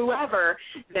know, whoever,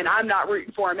 then I'm not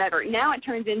rooting for him ever. Now it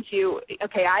turns into,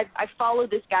 okay, I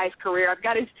followed this guy's career. I've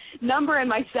got his number in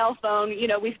my cell phone. You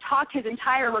know, we've talked his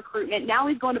entire recruitment. Now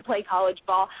he's going to play college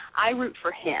ball. I root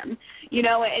for him. You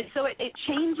know, and so it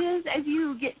changes as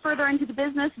you get further into the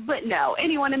business. But no,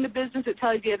 anyone in the business that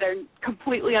tells you they're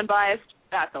completely unbiased,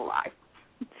 that's a lie.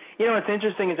 You know, what's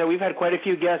interesting is that we've had quite a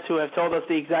few guests who have told us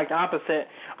the exact opposite.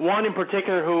 One in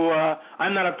particular who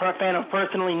I'm not a fan of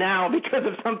personally now because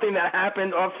of something that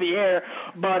happened off the air.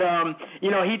 But, you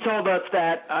know, he told us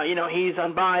that, you know, he's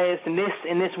unbiased in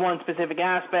this one specific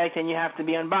aspect and you have to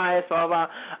be unbiased, blah, blah,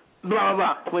 blah,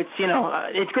 blah, which, you know,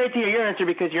 it's great to hear your answer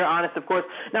because you're honest, of course.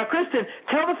 Now, Kristen,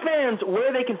 tell the fans where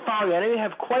they can follow you. I know you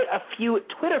have quite a few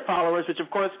Twitter followers, which,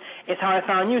 of course, is how I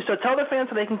found you. So tell the fans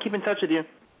so they can keep in touch with you.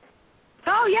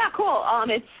 Oh, yeah, cool.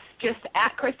 It's just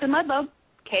at Kristen Ledlow,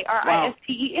 KristenLedlow.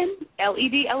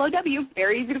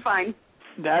 Very easy to find.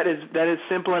 That is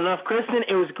simple enough. Kristen,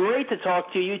 it was great to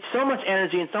talk to you. So much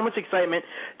energy and so much excitement.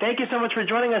 Thank you so much for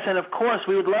joining us. And, of course,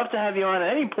 we would love to have you on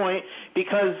at any point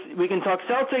because we can talk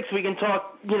Celtics. We can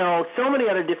talk, you know, so many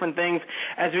other different things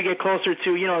as we get closer to,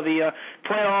 you know, the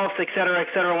playoffs, et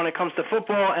cetera, when it comes to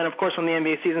football and, of course, when the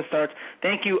NBA season starts.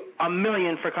 Thank you a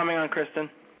million for coming on, Kristen.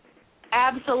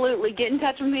 Absolutely. Get in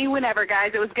touch with me whenever,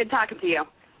 guys. It was good talking to you.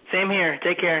 Same here.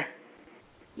 Take care.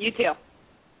 You too.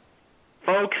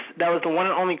 Folks, that was the one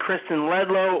and only Kristen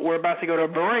Ledlow. We're about to go to a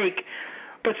break.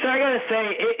 But, sir, I got to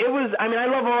say, it was, I mean, I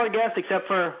love all our guests except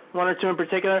for one or two in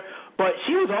particular, but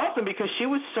she was awesome because she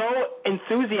was so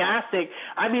enthusiastic.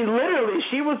 I mean, literally,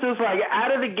 she was just like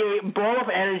out of the gate, ball of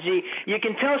energy. You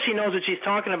can tell she knows what she's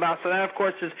talking about. So that, of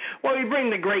course, is why we bring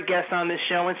the great guests on this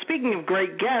show. And speaking of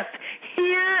great guests,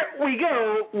 here we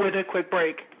go with a quick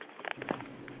break.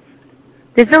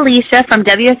 This is Alicia from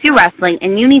WSU Wrestling,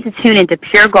 and you need to tune into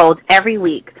Pure Gold every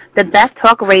week, the best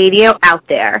talk radio out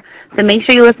there. So make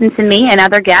sure you listen to me and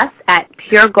other guests at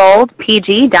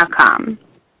puregoldpg.com.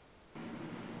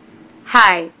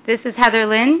 Hi, this is Heather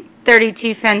Lynn,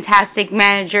 32 Fantastic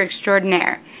Manager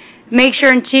Extraordinaire. Make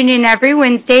sure and tune in every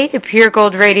Wednesday to Pure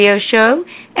Gold Radio Show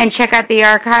and check out the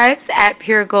archives at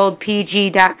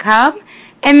puregoldpg.com.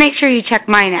 And make sure you check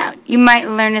mine out. You might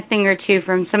learn a thing or two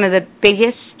from some of the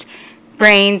biggest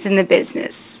brains in the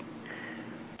business.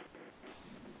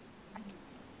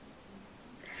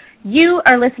 You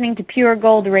are listening to Pure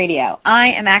Gold Radio. I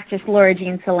am actress Laura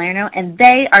Jean Salerno, and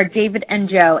they are David and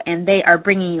Joe, and they are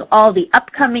bringing you all the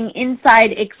upcoming inside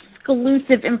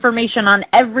exclusive information on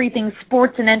everything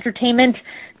sports and entertainment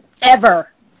ever.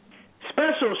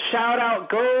 Special shout-out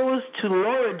goes to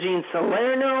Laura Jean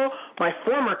Salerno, my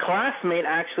former classmate,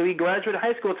 actually. We graduated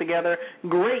high school together.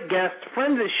 Great guest,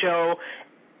 friend of the show.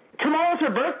 Tomorrow's her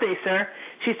birthday, sir.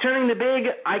 She's turning the big.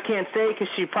 I can't say because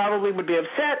she probably would be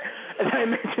upset if I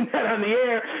mentioned that on the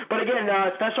air. But again,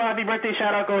 special happy birthday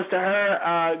shout-out goes to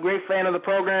her. Great fan of the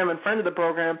program and friend of the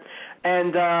program.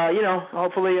 And, you know,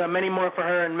 hopefully many more for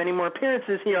her and many more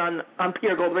appearances here on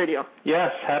Pure Gold Radio.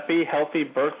 Yes, happy, healthy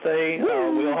birthday.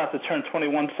 We all have to turn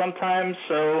 21 sometime,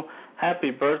 so happy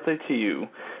birthday to you.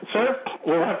 Sir,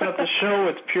 we're wrapping up the show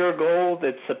with Pure Gold.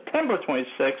 It's September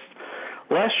 26th.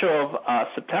 Last show of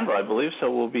September, I believe,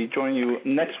 so we'll be joining you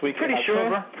next week in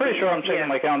October. Pretty sure. I'm checking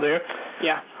my calendar here.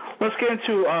 Yeah. Let's get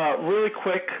into really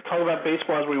quick, talk about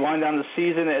baseball as we wind down the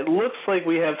season. It looks like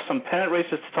we have some pennant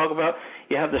races to talk about.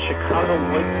 You have the Chicago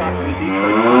White Sox and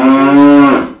Detroit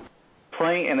Tigers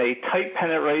playing in a tight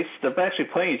pennant race. They're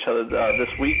actually playing each other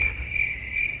this week.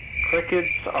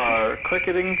 Crickets are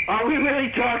cricketing. Are we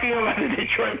really talking about the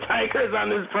Detroit Tigers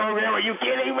on this program? Are you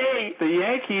kidding me? The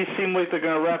Yankees seem like they're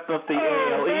going to wrap up the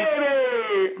AL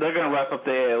East. They're going to wrap up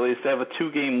the AL East. They have a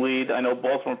 2-game lead. I know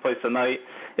Baltimore plays tonight.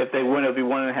 If they win, it'll be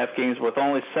 1.5 games with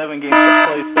only 7 games to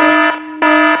play.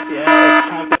 Yeah,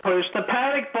 it's time to push the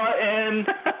panic button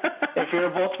if you're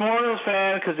a Baltimore Orioles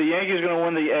fan, because the Yankees are going to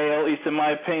win the AL East, in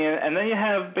my opinion. And then you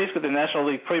have basically the National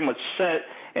League pretty much set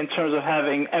in terms of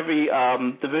having every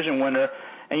division winner,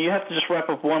 and you have to just wrap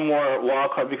up one more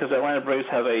wild card because the Atlanta Braves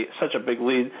have such a big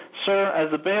lead. Sir, as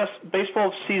the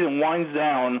baseball season winds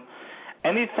down,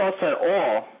 any thoughts at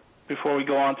all before we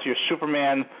go on to your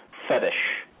Superman fetish?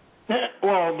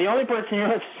 Well, the only person who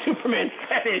has a Superman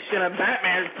fetish and a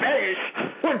Batman fetish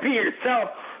would be yourself.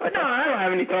 But no, I don't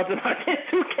have any thoughts about this.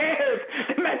 Who cares?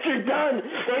 The Mets are done.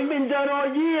 They've been done all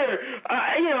year.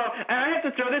 And I have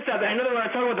to throw this out there. I know they want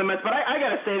to talk about the Mets, but I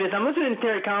got to say this. I'm listening to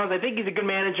Terry Collins. I think he's a good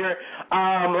manager.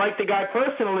 Like the guy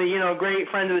personally, great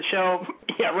friend of the show.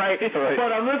 Yeah, right. But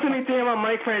I'm listening to him on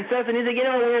Mike Frances, and he's like,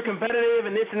 we were competitive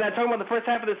and this and that, talking about the first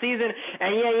half of the season.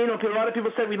 And, a lot of people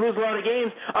said we'd lose a lot of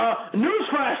games.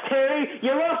 Newsflash, Terry,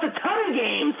 you lost a ton of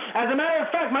games. As a matter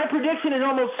of fact, my prediction is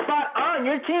almost spot on.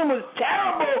 Your team was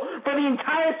terrible for the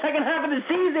entire second half of the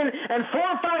season, and 4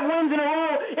 or 5 wins in a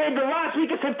row in the last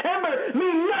week of September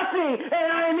mean nothing, and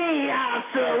I mean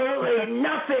absolutely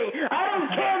nothing. I don't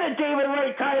care that David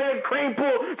Wright tied Ed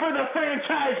Kranepool for the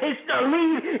franchise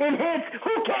lead in hits.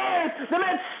 Who cares? The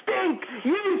Mets stink.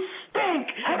 You stink.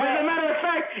 As a matter of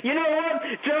fact, you know what,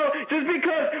 Joe? Just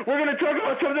because we're going to talk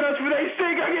about something else where they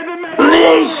stink, I get the Mets.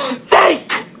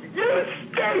 Stink! You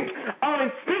stink! Oh,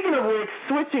 and speaking of which,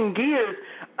 switching gears,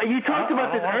 you talked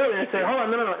about this earlier and said, hold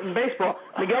on, no, in baseball,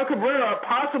 Miguel Cabrera,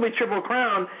 possibly Triple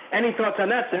Crown. Any thoughts on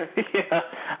that, sir? Yeah,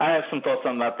 I have some thoughts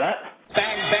on that. Bang,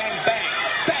 bang, bang, bang.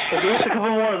 If he hits a couple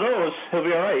more of those, he'll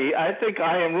be all right. I think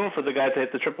I am room for the guy to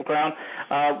hit the Triple Crown.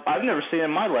 I've never seen it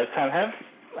in my lifetime.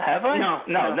 Have I? No,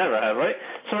 never have, right?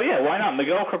 So, yeah, why not?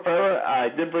 Miguel Cabrera,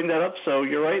 I did bring that up, so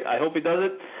you're right. I hope he does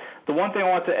it. The one thing I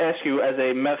want to ask you as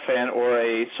a Met fan or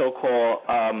a so-called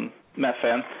Met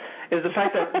fan is the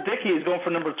fact that Dickey is going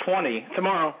for number 20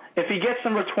 tomorrow. If he gets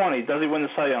number 20, does he win the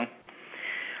Cy Young?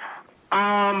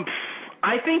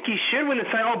 I think he should win the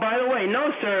Cy Young. Oh, by the way, no,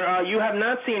 sir, you have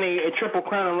not seen a Triple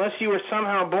Crown unless you were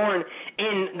somehow born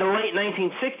in the late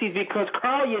 1960s, because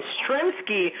Carl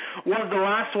Yastrzemski was the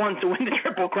last one to win the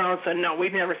Triple Crown, so no,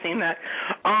 we've never seen that.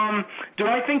 Do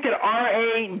I think that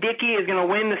R.A. Dickey is going to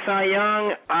win the Cy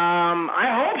Young?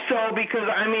 I hope so,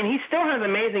 because, he still has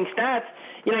amazing stats.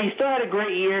 He still had a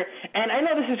great year, and I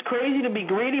know this is crazy to be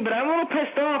greedy, but I'm a little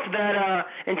pissed off that,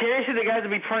 and Terry said the guys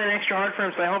will be playing extra hard for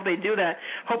him, so I hope they do that.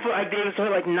 Hopefully Ike Davis will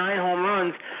hit like 9 home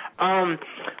runs.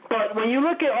 But when you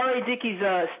look at R.A. Dickey's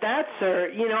stats,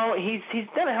 sir, he's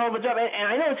done a hell of a job, and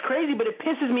I know it's crazy, but it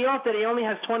pisses me off that he only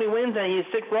has 20 wins and he has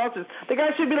 6 losses. The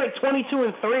guy should be like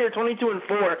 22-3 or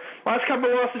 22-4. Last couple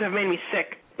of losses have made me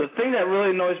sick. The thing that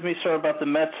really annoys me, sir, about the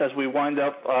Mets as we wind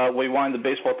the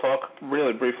baseball talk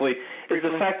really briefly, is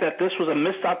the fact that this was a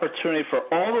missed opportunity for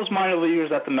all those minor leaguers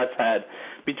that the Mets had,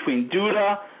 between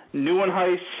Duda,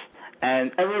 Neuenhuis,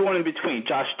 and everyone in between,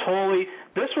 Josh Tolley.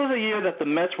 This was a year that the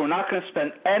Mets were not going to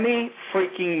spend any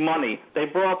freaking money. They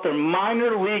brought their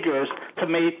minor leaguers to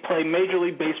play Major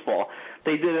League Baseball.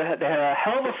 They had a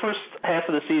hell of a first half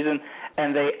of the season,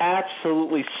 and they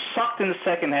absolutely sucked in the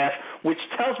second half, which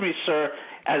tells me, sir,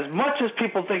 as much as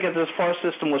people think that this farm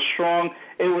system was strong,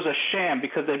 it was a sham,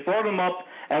 because they brought them up,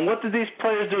 and what did these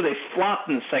players do? They flopped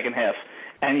in the second half.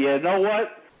 And you know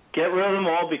what? Get rid of them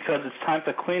all, because it's time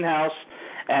to clean house.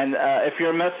 And if you're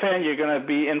a Mets fan, you're going to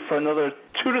be in for another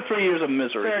 2 to 3 years of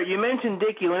misery. Sir, you mentioned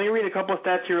Dickey. Let me read a couple of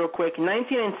stats here real quick.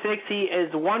 19-6, he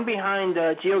is one behind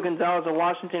Gio Gonzalez of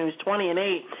Washington, who's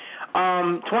 20-8.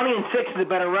 20-6 is a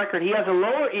better record. He has a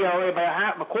lower ERA by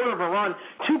a quarter of a run,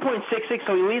 2.66,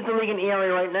 so he leads the league in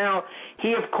ERA right now.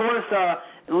 He, of course,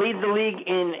 leads the league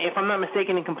in, if I'm not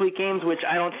mistaken, in complete games, which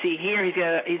I don't see here. He's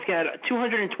got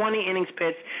 220 innings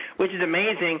pitched, which is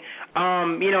amazing.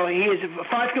 He has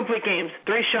 5 complete games,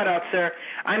 3 shutouts, sir.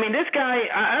 This guy,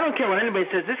 I don't care what anybody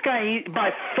says. This guy,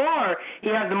 by far, he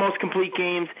has the most complete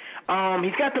games.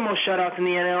 He's got the most shutouts in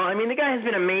the NL. The guy has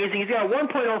been amazing. He's got a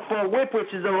 1.04 whip,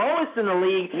 which is the lowest in the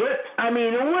league. Whip.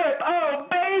 Whip. Oh,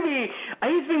 baby.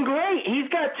 He's been great. He's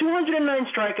got 209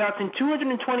 strikeouts and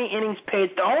 220 innings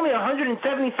pitched, only 177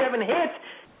 hits.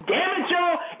 Damn it,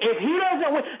 Joe. If he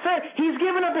doesn't win. Sir, he's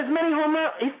given up as many home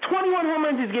runs. He's 21 home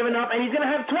runs he's given up, and he's going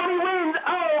to have 20 wins.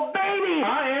 Oh, baby.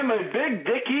 I am a big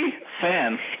Dickey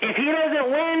fan. If he doesn't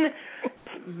win,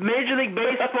 Major League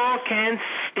Baseball can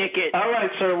stick it. All right,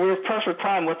 sir. We're pressed for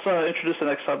time. Let's introduce the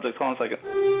next subject. Hold on a second.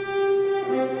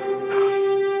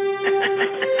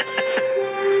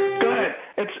 Go ahead.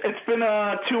 It's been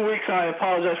 2 weeks, and I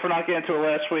apologize for not getting to it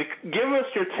last week. Give us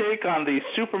your take on the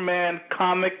Superman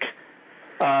comic.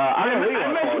 I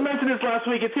mentioned this last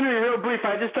week. It's going to be real brief.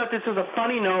 I just thought this was a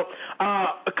funny note.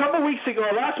 A couple weeks ago,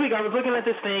 last week, I was looking at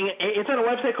this thing. It's on a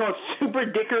website called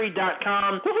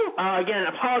superdickery.com. Again,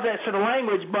 apologize for the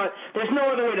language, but there's no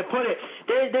other way to put it.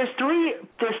 There's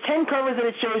 10 covers that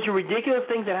it shows you ridiculous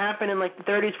things that happened in like the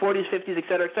 30s, 40s, 50s, et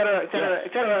cetera, et cetera, et cetera,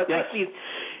 et cetera, 60s.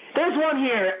 There's one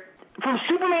here. From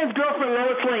Superman's girlfriend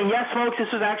Lois Lane, yes, folks, this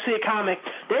was actually a comic.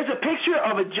 There's a picture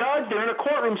of a judge. They're in a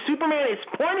courtroom. Superman is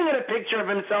pointing at a picture of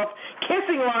himself,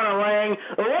 kissing Lana Lang.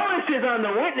 Lois is on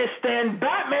the witness stand.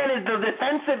 Batman is the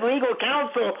defensive legal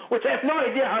counsel, which I have no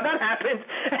idea how that happened.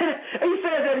 And he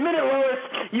says, admit it, Lois,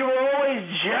 you were always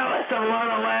jealous of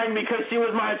Lana Lang because she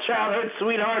was my childhood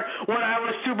sweetheart when I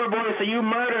was Superboy, so you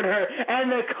murdered her.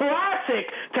 And the classic,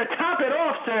 to top it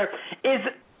off, sir, is...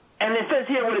 And it says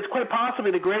here what is quite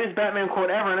possibly the greatest Batman quote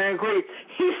ever, and I agree.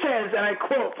 He says, and I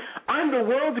quote, I'm the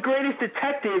world's greatest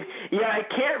detective, yet I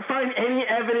can't find any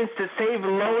evidence to save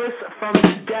Lois from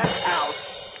the death house.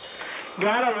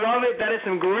 Gotta love it. That is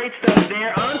some great stuff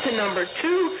there. On to number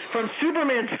 2 from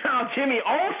Superman's pal Jimmy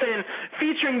Olsen,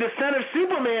 featuring the son of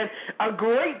Superman. A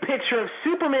great picture of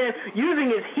Superman using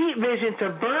his heat vision to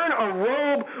burn a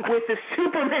robe with the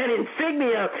Superman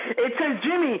insignia. It says,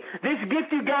 Jimmy, this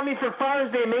gift you got me for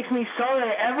Father's Day makes me sorry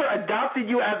I ever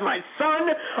adopted you as my son.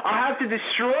 I'll have to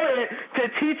destroy it to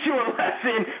teach you a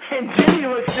lesson. And Jimmy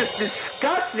looks just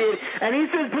disgusted, and he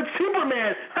says, but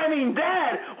Superman, I mean,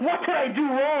 Dad, what did I do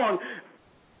wrong?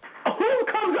 Who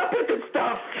comes up with this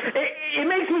stuff? It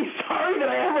makes me sorry that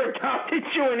I ever adopted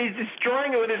you, and he's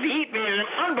destroying it with his heat vision.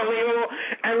 Unbelievable.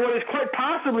 And what is quite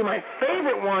possibly my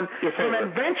favorite one from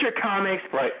Adventure Comics,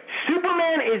 right.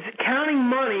 Superman is counting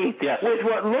money with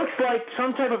what looks like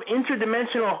some type of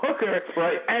interdimensional hooker,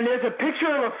 right. And there's a picture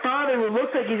of a father who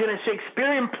looks like he's in a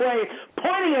Shakespearean play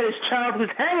pointing at his child who's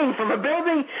hanging from a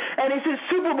building, and he says,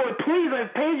 Superboy, please,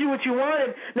 I've paid you what you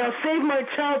wanted. Now save my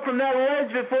child from that ledge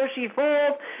before she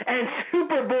falls. And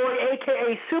Superboy,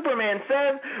 a.k.a. Superman,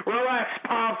 says, relax,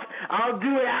 Pops. I'll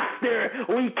do it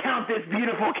after we count this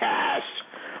beautiful cash.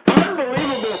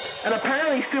 Unbelievable. And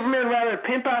apparently Superman rather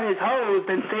pimp out his hose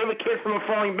than save a kid from a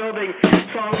falling building.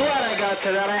 So I'm glad I got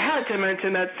to that. I had to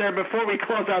mention that, sir, before we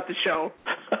close out the show.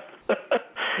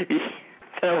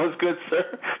 That was good,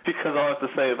 sir, because all I have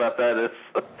to say about that is...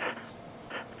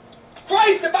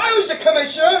 Christ, if I was the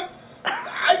commissioner,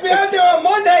 I'd be out there on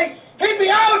Monday. He'd be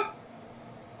out.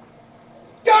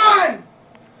 Gone!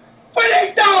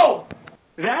 Finito!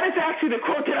 That is actually the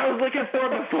quote that I was looking for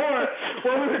before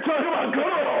when we were talking about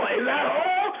Google. Is that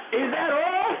all? Is that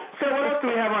all? So what else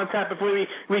do we have on tap before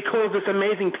we close this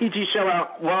amazing PG show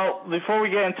out? Well, before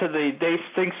we get into the Day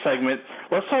Stink segment,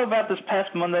 let's talk about this past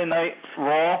Monday night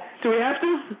Raw. Do we have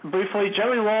to? Briefly,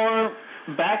 Jerry Lawler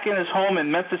back in his home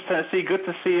in Memphis, Tennessee. Good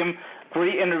to see him.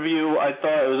 Great interview. I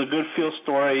thought it was a good feel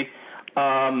story.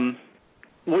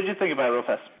 What did you think about it real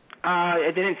fast? I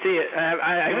didn't see it.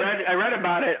 I read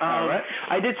about it. Right.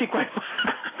 I did see quite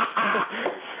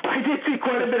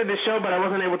a bit of the show, but I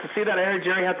wasn't able to see that. I heard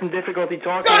Jerry had some difficulty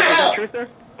talking. Is that true, sir?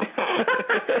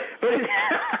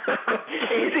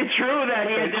 Is it true that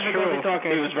he had difficulty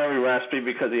talking? He was very raspy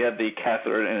because he had the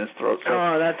catheter in his throat. So,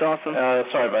 that's awesome.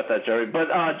 Sorry about that, Jerry. But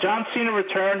John Cena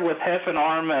returned with half an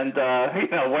arm and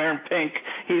wearing pink.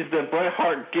 He's the Bret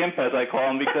Hart gimp, as I call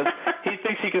him, because he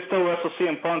thinks he can still wrestle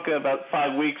CM Punk in about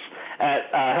 5 weeks at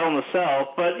Hell in a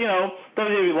Cell. But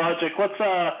WWE logic.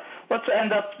 Let's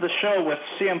end up the show with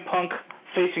CM Punk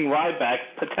facing Ryback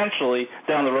potentially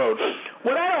down the road.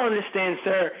 What I don't understand,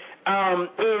 sir,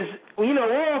 is, we're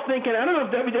all thinking, I don't know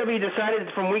if WWE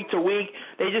decided from week to week,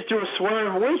 they just do a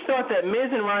swerve. We thought that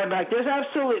Miz and Ryback, they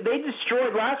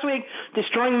destroyed, last week,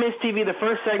 destroying Miz TV, the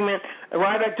first segment,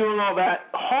 Ryback doing all that,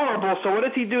 horrible. So what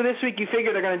does he do this week? You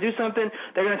figure they're going to do something,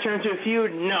 they're going to turn into a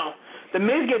feud? No. The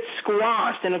Miz gets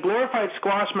squashed in a glorified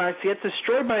squash match. He gets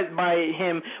destroyed by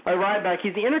Ryback.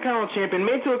 He's the Intercontinental Champion,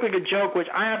 made to look like a joke,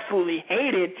 which I absolutely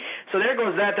hated. So there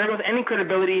goes that. There goes any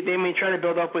credibility they may try to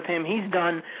build up with him. He's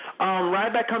done.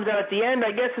 Ryback comes out at the end.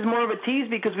 I guess is more of a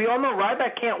tease because we all know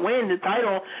Ryback can't win the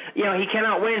title. He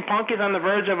cannot win. Punk is on the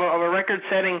verge of a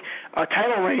record-setting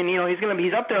title reign.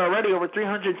 He's up there already, over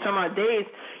 300 some odd days.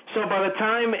 So by the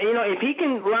time, if he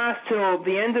can last till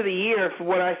the end of the year, for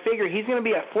what I figure, he's going to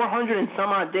be at 400 and some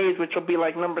odd days, which will be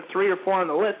like number 3 or 4 on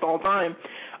the list all time.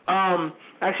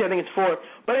 Actually, I think it's 4.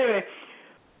 But anyway,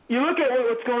 you look at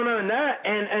what's going on in that,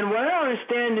 and what I don't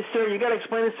understand is, sir, you got to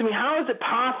explain this to me. How is it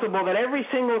possible that every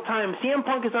single time CM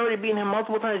Punk has already beaten him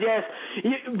multiple times? Yes,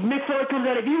 Mick Foley comes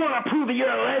out. If you want to prove that you're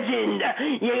a legend,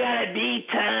 you got to beat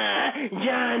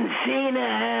John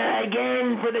Cena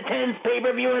again for the 10th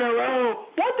pay-per-view in a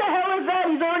row. What the hell is that?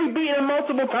 He's already beaten him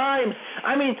multiple times.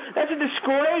 I mean, that's a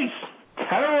disgrace.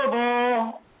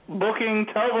 Terrible booking,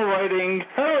 terrible writing,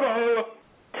 terrible.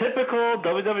 Typical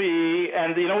WWE,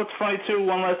 and you know what's funny too,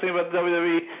 one last thing about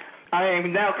WWE, I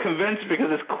am now convinced because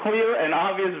it's clear and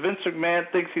obvious Vince McMahon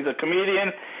thinks he's a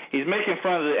comedian. He's making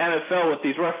fun of the NFL with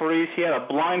these referees. He had a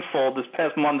blindfold this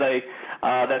past Monday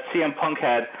that CM Punk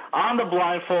had. On the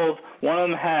blindfold, one of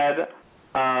them had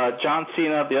John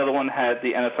Cena, the other one had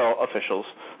the NFL officials.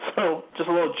 So just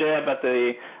a little jab at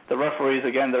the referees.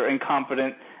 Again, they're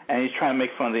incompetent, and he's trying to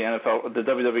make fun of the NFL, the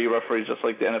WWE referees, just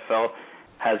like the NFL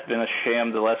has been a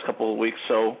sham the last couple of weeks.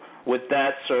 So with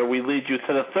that, sir, we lead you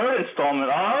to the third installment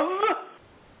of...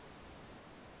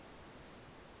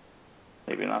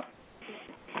 Maybe not.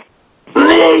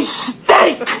 There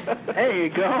you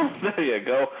go. There you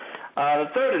go. The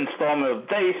third installment of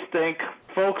They Stink.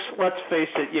 Folks, let's face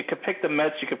it, you could pick the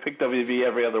Mets, you could pick WWE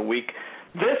every other week.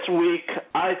 This week,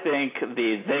 I think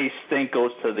the They Stink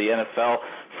goes to the NFL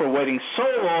for waiting so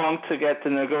long to get the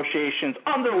negotiations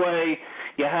underway.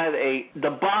 You had a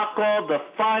debacle. The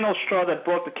final straw that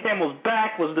broke the camel's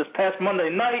back was this past Monday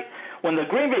night when the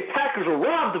Green Bay Packers were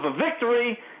robbed of a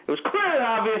victory. It was clear and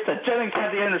obvious that Jennings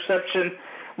had the interception.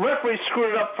 Referees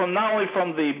screwed it up from not only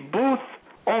from the booth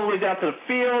all the way down to the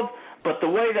field, but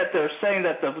the way that they're saying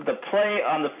that the play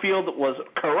on the field was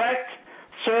correct.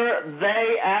 Sir,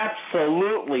 they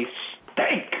absolutely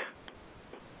stink.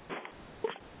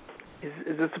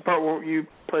 Is this the part where you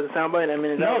play the soundbite? I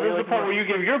mean, no, this is the part where you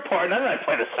give your part, and then I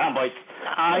play the soundbite.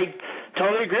 I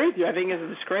totally agree with you. I think it's a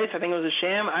disgrace. I think it was a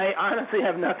sham. I honestly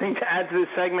have nothing to add to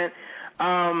this segment.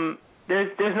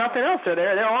 There's nothing else.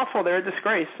 They're awful. They're a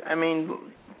disgrace. I mean,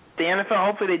 the NFL,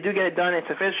 hopefully they do get it done. It's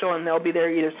official, and they'll be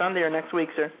there either Sunday or next week,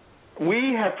 sir.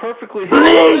 We have perfectly hit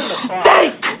the clock.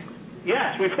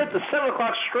 Yes, we've hit the 7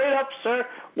 o'clock straight up, sir.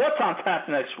 What's on tap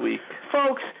next week?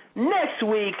 Folks, next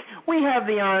week we have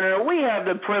the honor, we have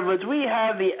the privilege, we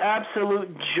have the absolute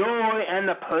joy and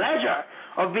the pleasure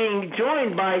of being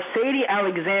joined by Sadie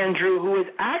Alexandru, who is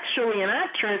actually an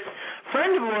actress,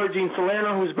 friend of Laura Jean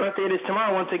Salerno, whose birthday it is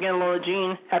tomorrow. Once again, Laura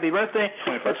Jean, happy birthday.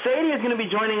 21st. But Sadie is going to be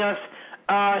joining us.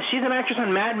 She's an actress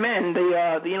on Mad Men,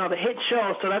 the hit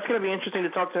show, so that's going to be interesting to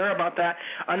talk to her about that.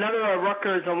 Another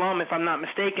Rutgers alum, if I'm not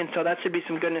mistaken, so that should be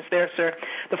some goodness there, sir.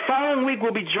 The following week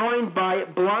we'll be joined by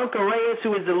Blanca Reyes,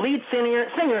 who is the lead singer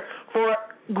for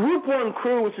Group One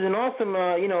Crew, which is an awesome,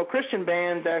 Christian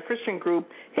band, Christian group,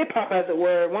 hip-hop as it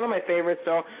were, one of my favorites,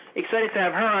 so excited to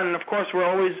have her on, and of course we're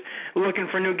always looking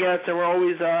for new guests, and we're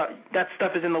always, that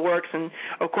stuff is in the works, and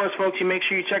of course, folks, you make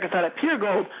sure you check us out at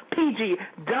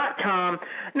puregoldpg.com.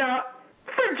 Now,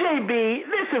 for JB,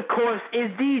 this, of course,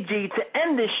 is DG to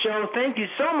end this show. Thank you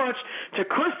so much to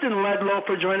Kristen Ledlow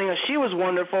for joining us. She was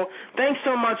wonderful. Thanks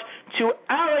so much to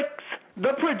Alex,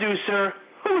 the producer,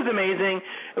 who was amazing.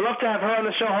 I'd love to have her on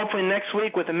the show hopefully next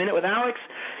week with A Minute with Alex.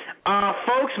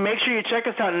 Folks, make sure you check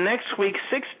us out next week,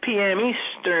 6 p.m.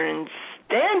 Eastern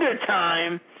Standard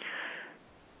Time.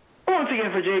 Once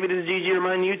again, for JB, this is GG,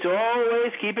 reminding you to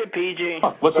always keep it PG.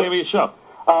 What's the name of your show?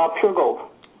 Pure Gold.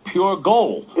 Pure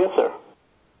Gold? Yes, sir.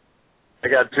 I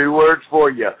got 2 words for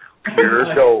you.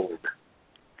 Pure gold.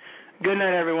 Good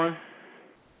night, everyone.